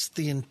since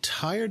the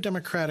entire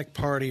Democratic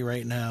Party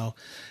right now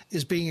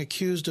is being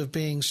accused of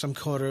being some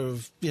sort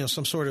of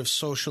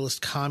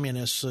socialist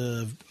communist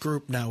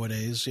group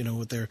nowadays, you know,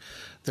 with their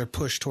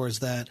push towards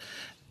that.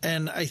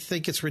 And I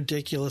think it's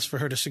ridiculous for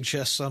her to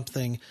suggest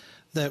something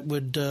that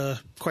would,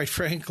 quite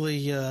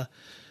frankly,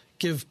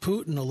 give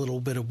Putin a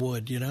little bit of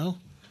wood, you know?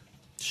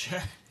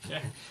 Sure.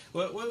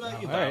 What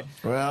about you, Bob? Right.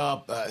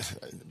 Well,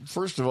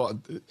 first of all,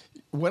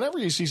 whenever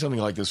you see something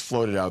like this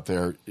floated out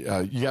there,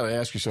 you got to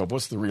ask yourself,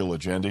 what's the real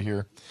agenda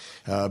here?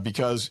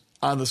 Because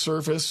on the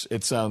surface,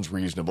 it sounds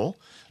reasonable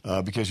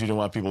because you don't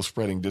want people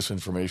spreading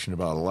disinformation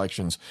about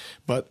elections.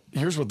 But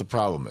here's what the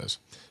problem is.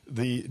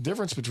 The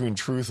difference between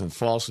truth and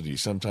falsity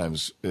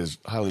sometimes is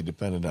highly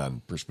dependent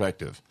on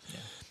perspective. Yeah.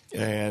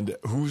 And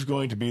who's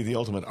going to be the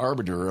ultimate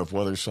arbiter of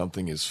whether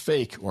something is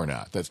fake or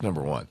not? That's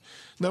number one.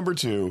 Number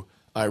two,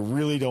 I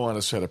really don't want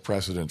to set a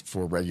precedent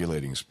for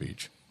regulating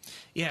speech.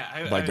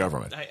 Yeah, by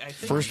government. I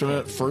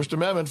think First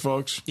Amendment,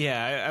 folks.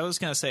 Yeah, I was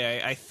going to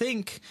say, I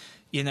think,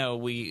 you know,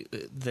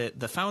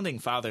 the founding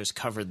fathers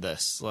covered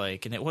this,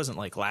 like, and it wasn't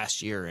like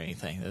last year or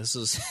anything. This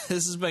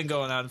has been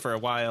going on for a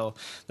while.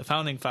 The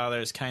founding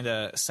fathers kind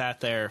of sat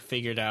there,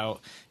 figured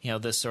out, you know,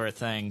 this sort of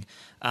thing.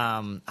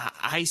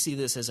 I see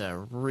this as a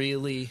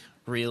really,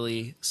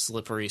 really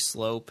slippery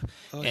slope,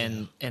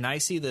 and I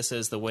see this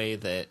as the way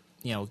that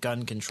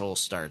gun control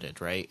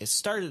started, right? It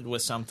started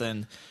with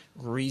something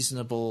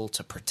reasonable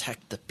to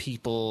protect the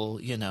people,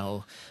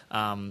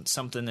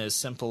 something as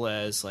simple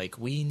as like,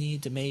 we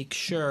need to make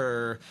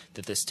sure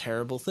that this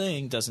terrible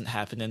thing doesn't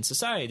happen in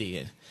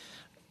society.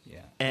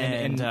 Yeah,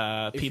 and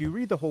if you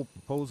read the whole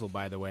proposal,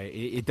 by the way,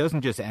 it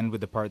doesn't just end with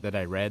the part that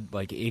I read.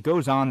 Like, it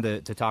goes on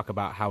to talk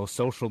about how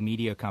social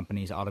media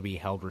companies ought to be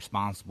held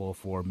responsible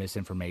for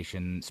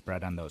misinformation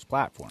spread on those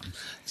platforms.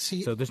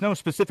 So there's no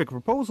specific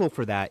proposal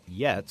for that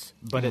yet,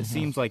 but it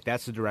seems like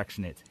that's the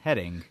direction it's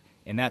heading,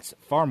 and that's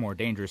far more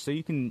dangerous. So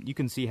you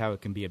can see how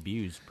it can be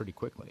abused pretty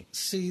quickly.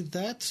 See,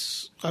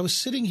 I was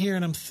sitting here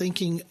and I'm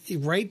thinking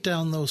right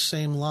down those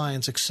same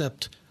lines,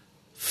 except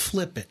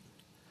flip it.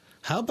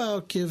 How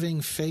about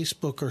giving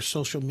Facebook or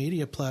social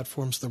media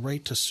platforms the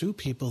right to sue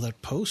people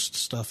that post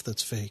stuff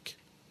that's fake?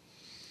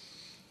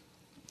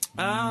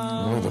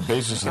 The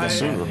basis of the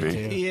suit would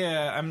be.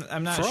 Yeah,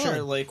 I'm not Fraud.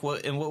 sure. Like,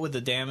 what would the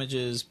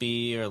damages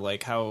be, or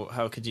like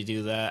how could you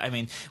do that? I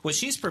mean, what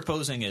she's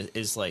proposing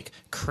is like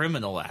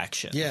criminal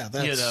action. Yeah,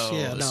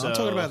 I'm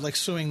talking about like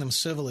suing them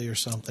civilly or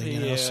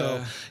something.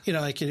 So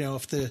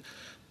if the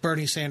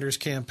Bernie Sanders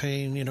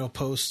campaign,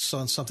 posts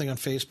on something on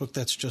Facebook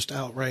that's just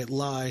outright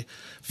lie,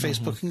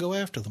 Facebook can go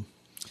after them.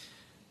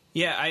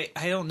 Yeah,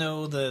 I don't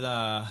know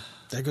that.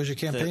 There goes your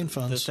campaign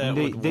funds.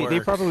 They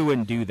probably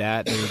wouldn't do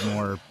that. They would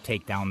more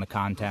take down the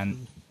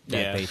content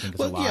that they think is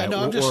a lie,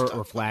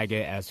 or flag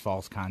it as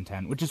false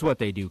content, which is what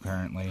they do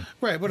currently.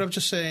 Right. What I'm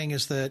just saying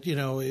is that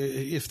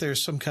if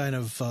there's some kind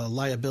of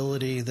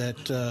liability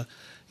that.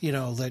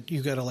 That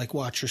you got to like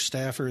watch your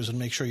staffers and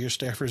make sure your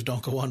staffers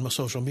don't go on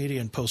social media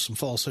and post some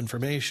false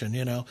information.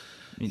 That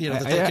they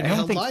can be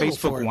held liable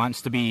for it. Facebook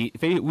wants to be.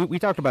 We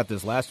talked about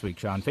this last week,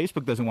 Sean.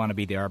 Facebook doesn't want to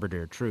be the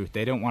arbiter of truth.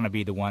 They don't want to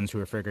be the ones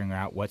who are figuring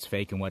out what's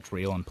fake and what's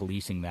real and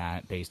policing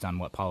that based on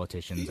what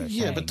politicians are saying.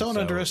 Yeah, but don't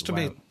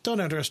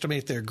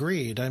underestimate their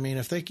greed. I mean,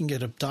 if they can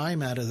get a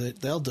dime out of it,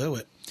 they'll do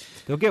it.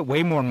 They'll get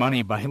way more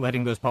money by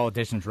letting those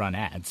politicians run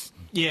ads.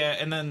 Yeah,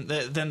 and then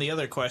the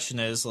other question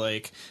is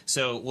like,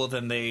 so will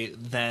they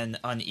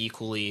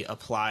unequally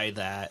apply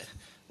that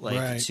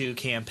to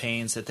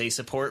campaigns that they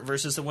support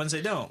versus the ones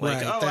they don't?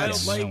 Like, I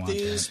don't like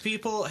these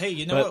people.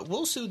 Hey, what?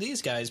 We'll sue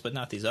these guys, but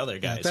not these other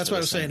guys. That's what I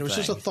was saying. It was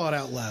just a thought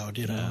out loud.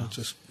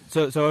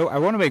 So I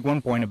want to make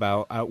one point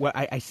about what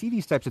I see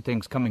these types of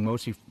things coming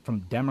mostly from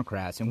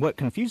Democrats, and what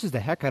confuses the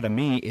heck out of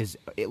me is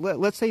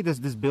let's say this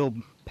bill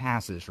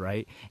passes,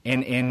 right,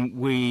 and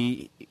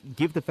we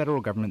give the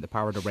federal government the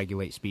power to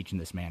regulate speech in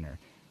this manner.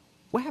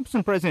 What happens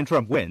when President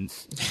Trump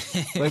wins?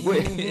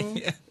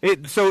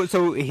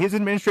 So his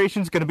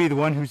administration is going to be the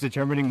one who's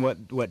determining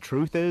what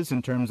truth is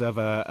in terms of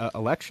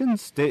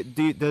elections.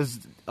 Does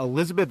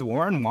Elizabeth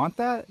Warren want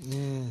that?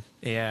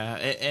 Yeah,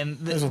 and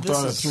hasn't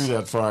thought it through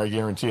that far, I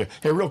guarantee you.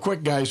 Hey, real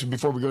quick, guys,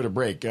 before we go to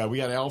break, we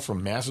got Al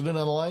from Macedon on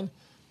the line.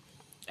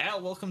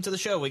 Al, welcome to the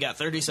show. We got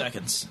 30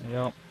 seconds.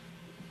 Yep.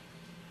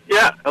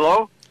 Yeah,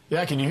 hello?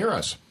 Yeah, can you hear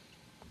us?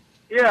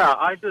 Yeah,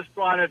 I just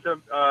wanted to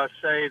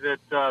say that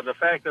the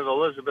fact that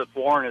Elizabeth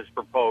Warren has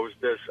proposed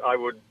this, I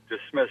would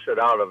dismiss it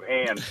out of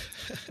hand.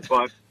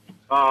 But,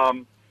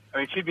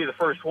 she'd be the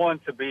first one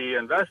to be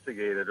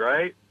investigated,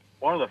 right?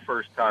 One of the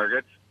first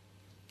targets.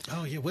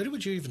 Oh, yeah. Where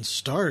would you even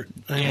start?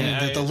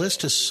 The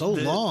list is so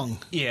long.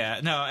 Yeah.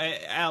 No,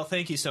 Al,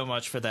 thank you so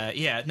much for that.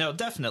 Yeah, no,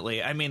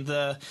 definitely. I mean,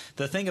 the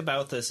thing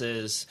about this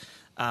is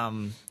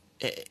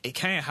it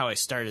kind of how I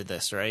started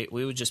this, right?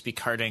 We would just be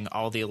carting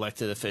all the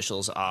elected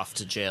officials off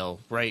to jail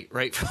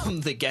right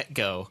from the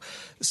get-go.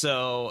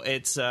 So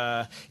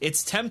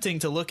it's tempting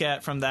to look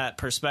at from that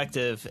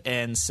perspective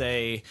and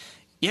say,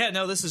 yeah,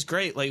 no, this is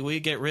great. Like, we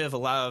get rid of a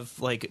lot of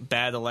like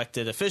bad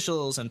elected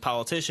officials and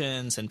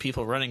politicians and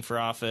people running for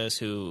office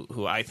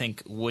who I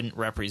think wouldn't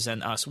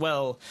represent us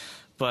well.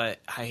 But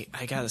I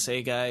gotta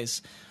say,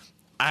 guys,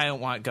 I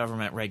don't want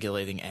government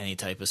regulating any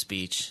type of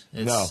speech.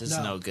 It's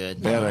no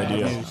good. Bad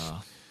idea.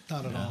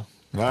 Not at all.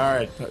 All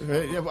right.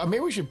 Maybe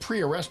we should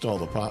pre-arrest all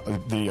the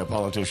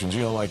politicians,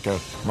 like a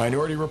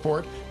Minority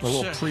Report, a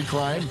little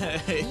pre-crime.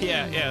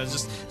 Yeah.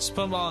 Just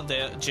put them all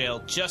in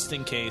jail just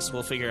in case.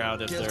 We'll figure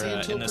out if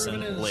they're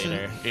innocent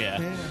later.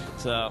 Yeah.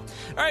 So, all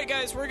right,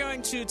 guys, we're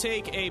going to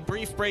take a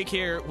brief break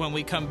here. When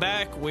we come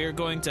back, we're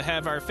going to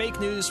have our Fake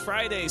News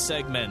Friday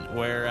segment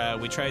where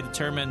we try to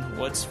determine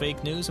what's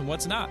fake news and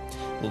what's not.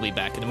 We'll be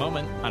back in a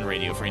moment on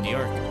Radio Free New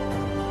York.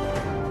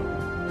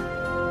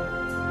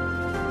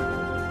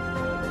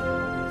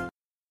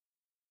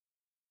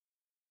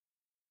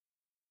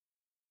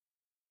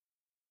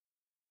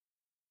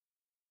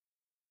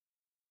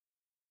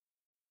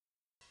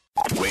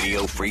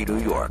 Radio Free New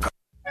York.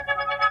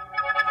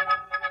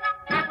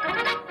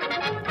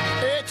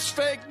 It's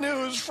Fake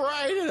News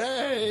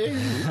Friday.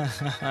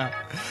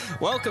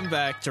 Welcome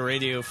back to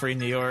Radio Free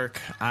New York.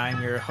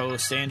 I'm your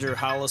host, Andrew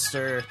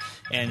Hollister,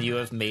 and you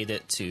have made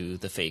it to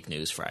the Fake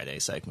News Friday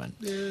segment.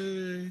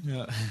 Yay.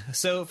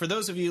 So for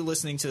those of you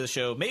listening to the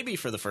show, maybe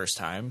for the first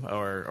time,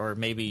 or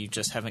maybe you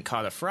just haven't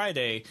caught a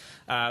Friday,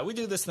 we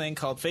do this thing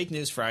called Fake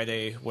News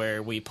Friday,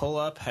 where we pull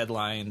up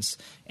headlines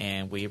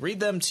and we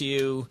read them to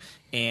you,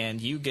 and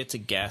you get to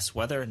guess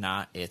whether or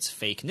not it's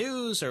fake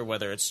news or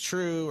whether it's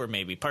true or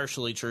maybe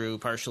partially true,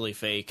 partially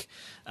fake.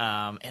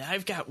 And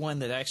I've got one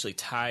that actually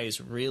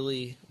ties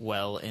really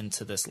well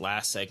into this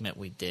last segment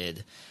we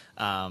did.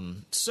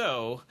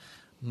 So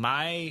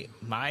my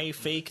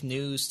fake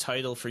news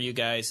title for you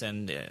guys,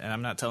 and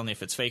I'm not telling you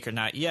if it's fake or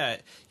not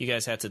yet, you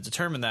guys have to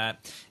determine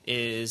that,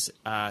 is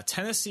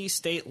Tennessee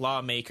state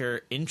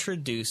lawmaker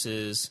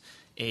introduces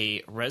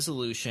a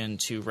resolution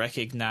to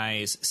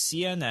recognize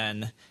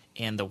CNN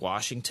and the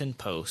Washington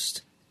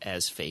Post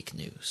as fake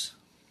news.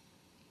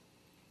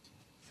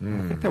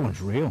 I think that one's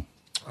real.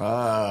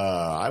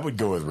 I would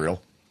go with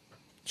real.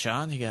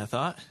 Sean, you got a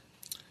thought?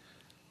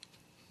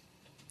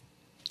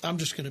 I'm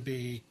just going to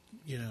be,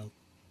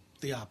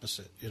 the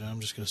opposite. I'm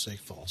just going to say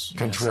false.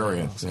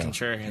 Contrarian.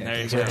 Contrarian.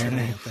 There you Thank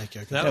go. Thank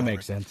you. That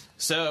makes sense.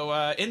 So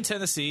in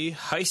Tennessee,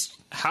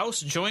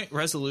 House Joint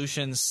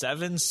Resolution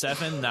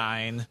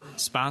 779,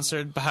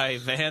 sponsored by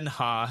Van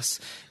Haas,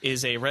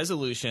 is a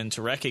resolution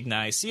to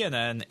recognize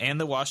CNN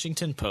and the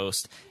Washington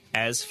Post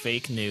as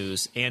fake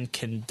news and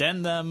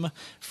condemn them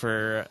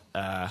for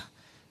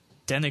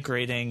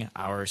denigrating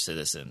our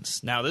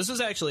citizens. Now, this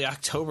was actually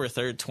October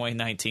 3rd,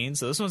 2019,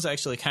 so this one's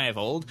actually kind of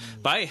old,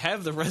 but I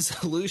have the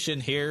resolution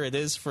here. It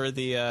is for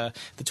the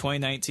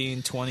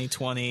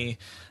 2019-2020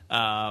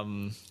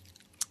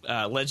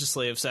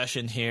 legislative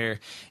session here.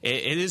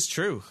 It is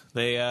true.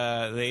 They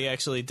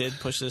actually did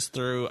push this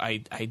through. I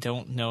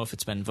don't know if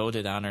it's been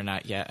voted on or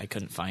not yet. I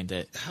couldn't find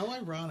it. How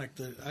ironic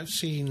that I've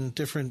seen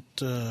different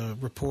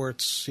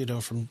reports,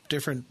 from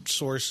different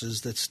sources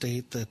that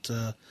state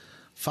that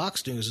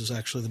Fox News is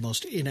actually the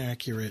most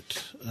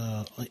inaccurate,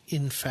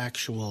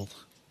 infactual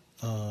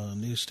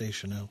news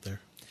station out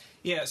there.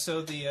 Yeah.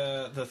 So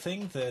the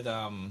thing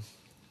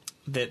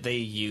that they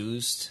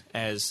used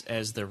as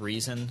the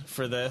reason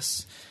for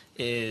this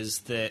is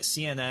that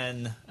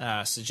CNN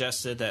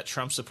suggested that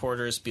Trump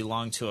supporters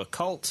belong to a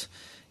cult,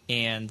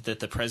 and that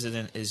the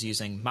president is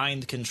using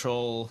mind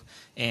control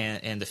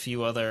and a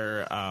few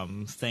other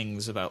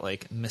things about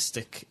like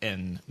mystic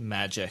and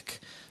magic.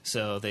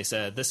 So they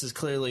said this is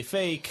clearly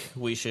fake.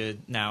 We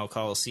should now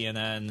call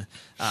CNN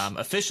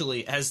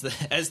officially as the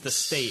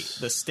state.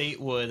 The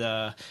state would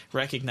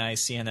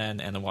recognize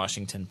CNN and the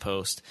Washington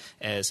Post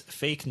as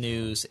fake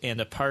news and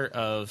a part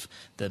of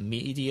the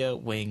media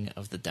wing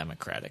of the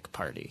Democratic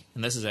Party.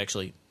 And this is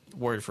actually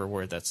word for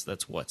word. That's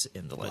what's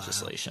in the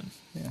legislation.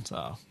 Yeah.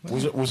 So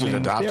was it They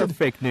adopted? are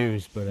fake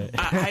news, but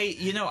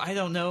I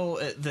don't know.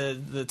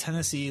 The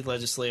Tennessee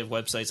legislative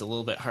website's a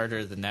little bit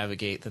harder to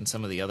navigate than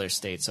some of the other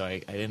states, so I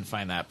didn't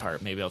find that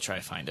part. Maybe I'll try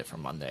to find it for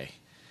Monday.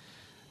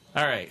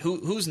 All right,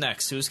 who's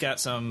next? Who's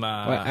got some?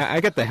 well, I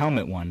got the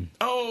helmet one.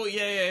 Oh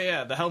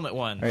yeah, the helmet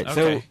one. All right,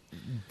 okay. so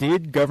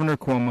did Governor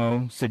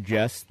Cuomo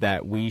suggest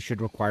that we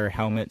should require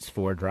helmets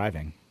for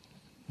driving?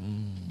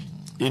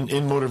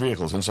 In motor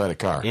vehicles, inside a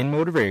car. In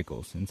motor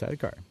vehicles, inside a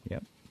car,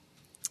 yep.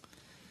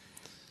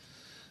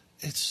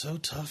 It's so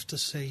tough to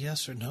say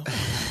yes or no,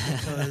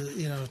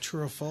 because,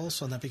 true or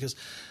false on that, because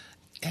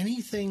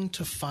anything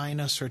to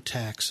fine us or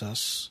tax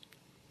us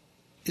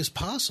is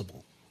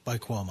possible by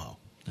Cuomo.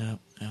 Yeah.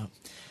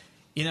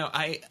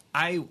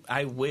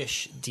 I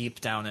wish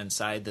deep down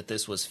inside that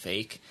this was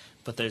fake,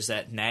 but there's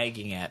that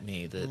nagging at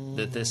me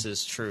that this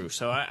is true.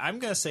 So I'm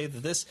going to say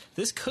that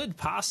this could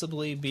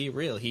possibly be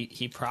real.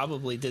 He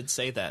probably did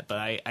say that, but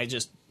I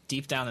just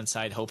deep down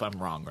inside hope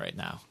I'm wrong right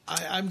now.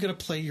 I'm going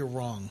to play you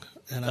wrong,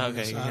 and I'm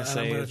going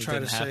to try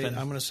to say. I'm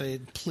going to say,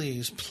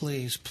 please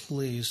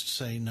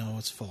say no.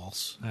 It's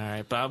false. All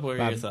right, Bob. What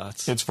are your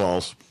thoughts? It's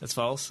false. It's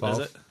false. False.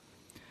 Is it?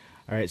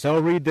 All right, so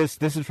I'll read this.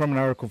 This is from an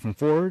article from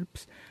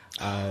Forbes.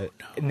 And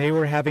they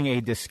were having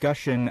a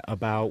discussion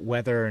about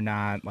whether or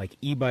not like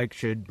e-bikes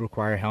should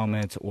require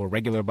helmets or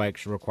regular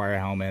bikes should require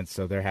helmets.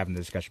 So they're having a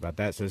discussion about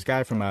that. So this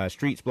guy from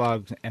Streets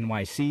Blog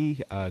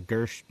NYC,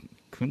 Gersh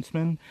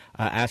Kunzman,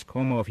 asked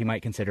Cuomo if he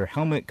might consider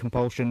helmet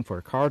compulsion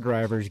for car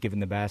drivers, given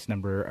the vast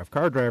number of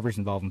car drivers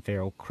involved in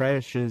fatal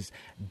crashes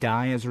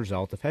die as a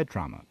result of head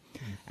trauma.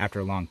 After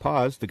a long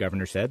pause, the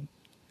governor said,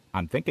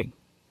 "I'm thinking."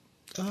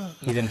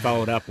 He then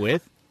followed up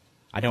with,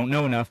 "I don't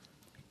know enough.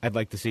 I'd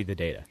like to see the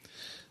data."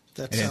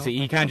 And then, so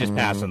he kind of just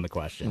passed on the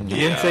question. He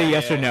didn't say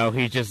yes or no.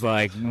 He's just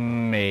like,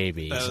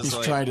 maybe. He's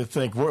trying to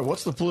think,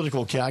 what's the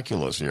political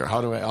calculus here?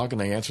 How can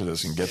I answer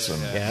this and get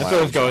some? Yeah, that's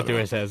what was going through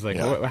his head. Like,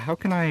 how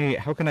can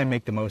I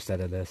make the most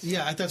out of this?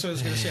 Yeah, that's what I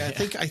was going to say.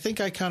 I think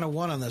I kind of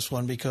won on this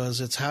one because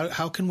it's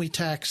how can we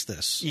tax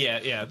this?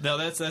 Yeah. No,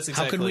 that's exactly.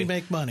 How can we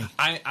make money?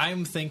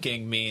 I'm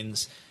thinking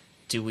means,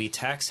 do we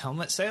tax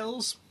helmet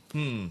sales?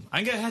 I'm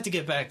gonna have to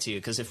get back to you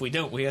because if we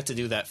don't, we have to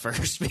do that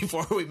first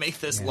before we make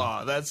this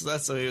law. That's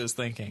what he was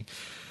thinking.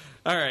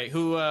 All right,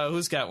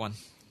 who's got one?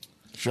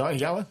 Sean,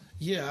 you got one?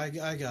 Yeah,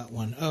 I got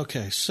one.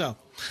 Okay, so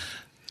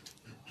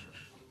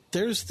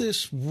there's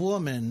this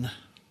woman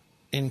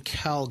in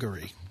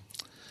Calgary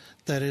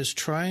that is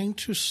trying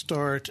to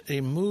start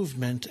a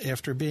movement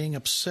after being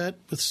upset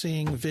with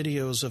seeing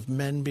videos of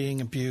men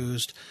being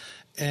abused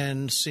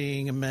and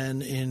seeing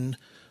men in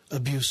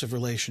abusive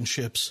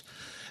relationships.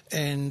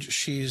 and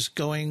she's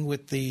going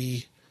with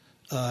the,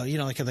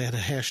 like they had a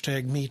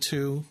hashtag Me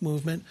Too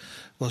movement.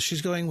 Well,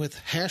 she's going with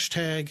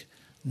hashtag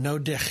No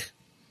Dich.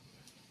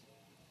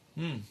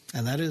 And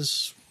that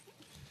is...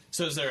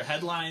 So is there a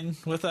headline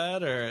with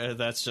that, or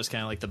that's just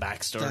kind of like the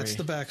backstory? That's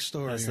the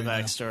backstory. That's the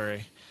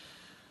backstory.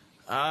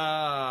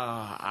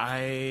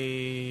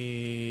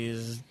 I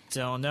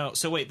don't know.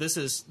 So wait, this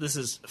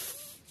is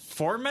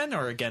for men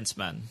or against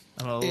men?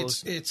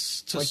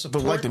 It's to like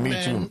support the Me Too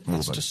men. movement.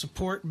 It's to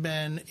support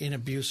men in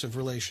abusive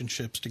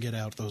relationships to get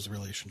out those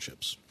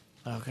relationships.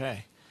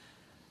 Okay.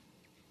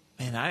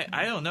 And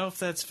I don't know if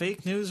that's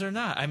fake news or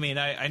not. I mean,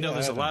 I know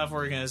there's a lot of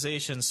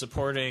organizations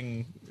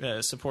supporting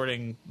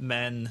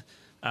men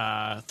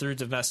through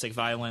domestic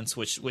violence,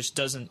 which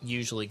doesn't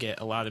usually get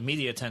a lot of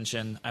media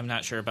attention. I'm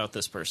not sure about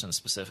this person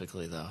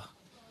specifically, though.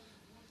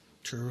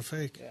 True or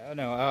fake?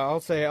 No, I'll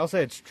say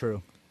it's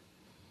true.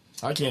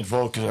 I can't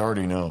vote because I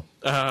already know.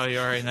 Oh, you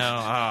already know.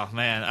 Oh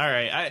man. All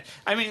right.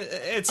 I mean,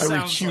 it I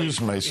sounds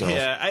recuse myself.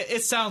 Yeah,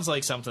 it sounds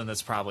like something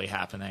that's probably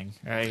happening,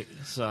 right?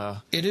 So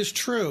it is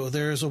true.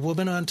 There's a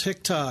woman on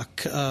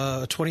TikTok,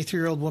 a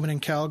 23-year-old woman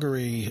in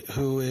Calgary,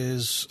 who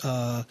is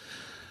doing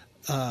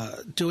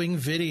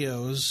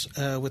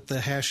videos with the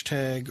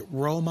hashtag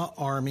Roma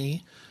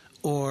Army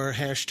or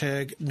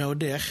hashtag No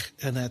Dich,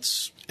 and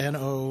that's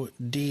NODIQK.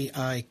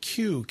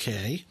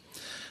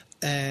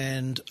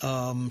 And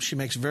she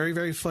makes very,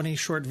 very funny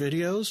short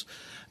videos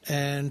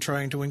and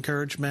trying to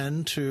encourage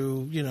men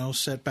to,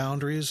 set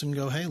boundaries and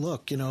go, hey,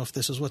 look, if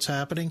this is what's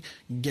happening,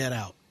 get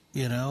out,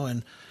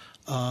 And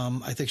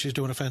I think she's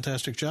doing a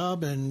fantastic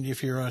job. And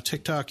if you're a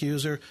TikTok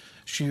user,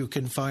 you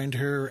can find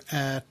her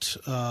at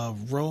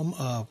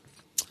Roma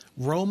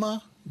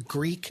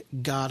Greek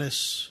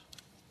Goddess,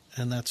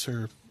 and that's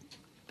her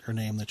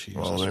name that she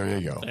uses. Well, there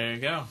you go. there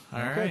you go. All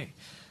right.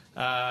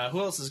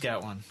 Who else has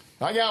got one?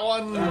 I got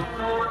one. All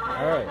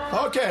right.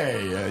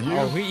 Okay. You.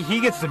 Oh,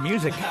 he gets the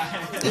music.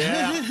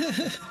 Yeah.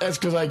 That's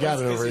because I got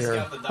it over He's here.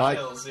 got the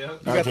dials, yeah.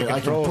 I can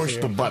controls push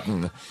here. the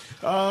button.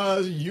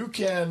 You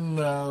can,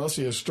 let's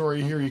see, a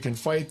story here. You can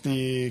fight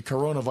the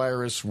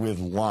coronavirus with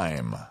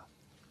lime.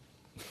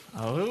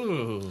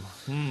 Oh,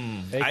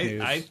 Fake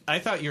news. I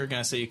thought you were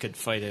going to say you could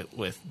fight it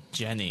with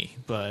Jenny,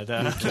 but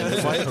Fight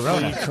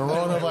the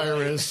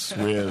coronavirus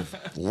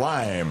with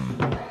lime.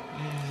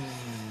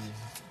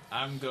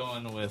 I'm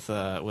going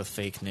with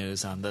fake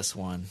news on this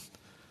one.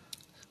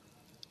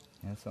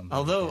 Yeah, something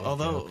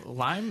Although like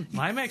that.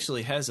 lime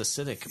actually has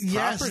acidic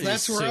Yes, properties.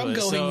 that's where to I'm it.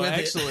 going so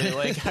with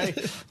it.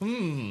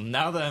 actually,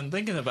 now that I'm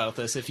thinking about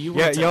this, if you were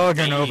Yeah, to y'all are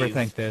going to bathe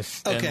overthink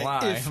this. in Okay,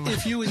 lime,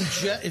 if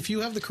you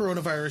have the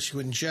coronavirus, you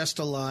ingest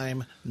a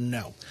lime,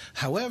 no.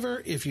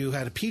 However, if you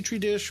had a Petri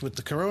dish with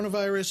the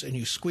coronavirus and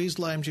you squeezed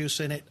lime juice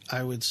in it,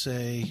 I would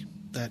say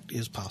that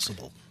is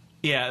possible.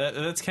 yeah,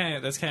 that's kind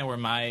of where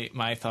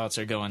my thoughts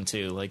are going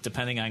too. Like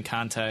depending on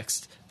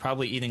context,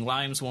 probably eating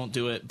limes won't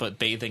do it, but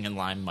bathing in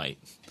lime might.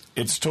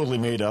 It's totally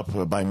made up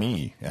by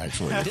me,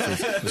 actually.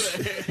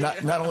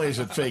 Not only is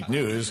it fake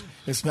news,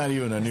 it's not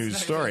even a news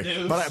story.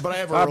 news. But I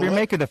have a Bob, you're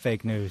making the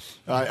fake news.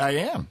 I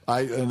am.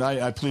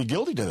 I plead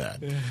guilty to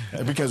that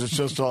because it's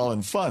just all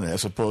in fun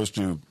as opposed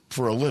to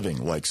for a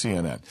living like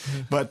CNN.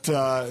 But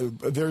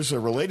there's a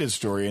related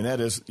story, and that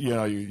is,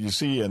 you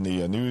see in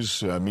the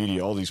news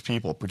media all these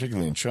people,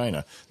 particularly in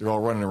China, they're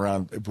all running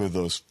around with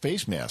those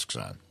face masks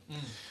on.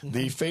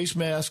 The face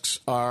masks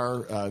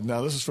are,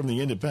 now this is from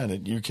the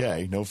Independent,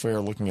 UK, no fair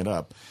looking it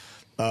up.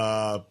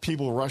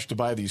 People rush to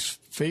buy these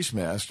face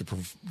masks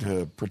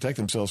to protect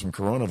themselves from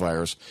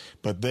coronavirus,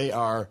 but they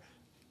are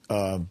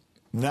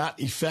not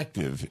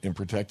effective in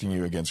protecting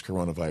you against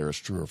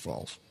coronavirus, true or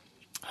false?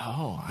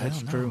 Oh, I That's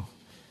don't know. true.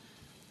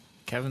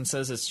 Kevin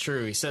says it's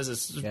true. He says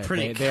it's Yeah,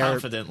 pretty they are-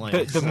 confidently.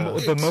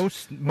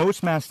 the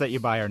most masks that you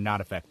buy are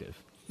not effective.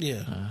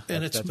 Yeah,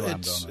 and that's where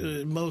I'm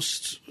going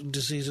most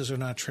diseases are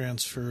not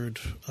transferred.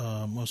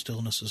 Most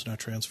illnesses are not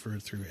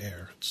transferred through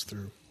air. It's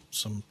through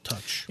some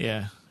touch.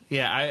 Yeah.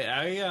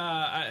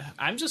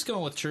 I'm just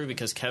going with true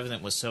because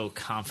Kevin was so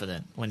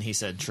confident when he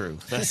said true.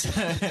 That's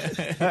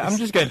I'm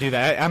just gonna do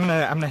that. I'm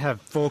gonna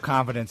have full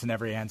confidence in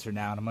every answer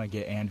now, and I'm gonna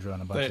get Andrew on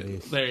a bunch of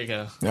these. there you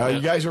go. Now, Yeah.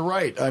 you guys are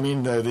right. I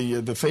mean,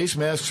 the face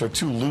masks are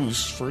too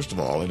loose, first of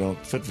all. They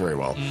don't fit very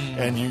well.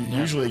 And you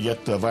usually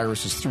get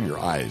viruses through your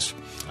eyes.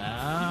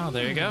 Oh,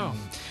 there you go.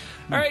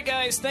 All right,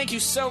 guys, thank you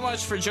so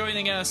much for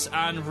joining us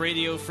on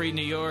Radio Free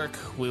New York.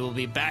 We will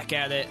be back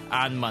at it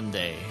on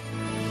Monday.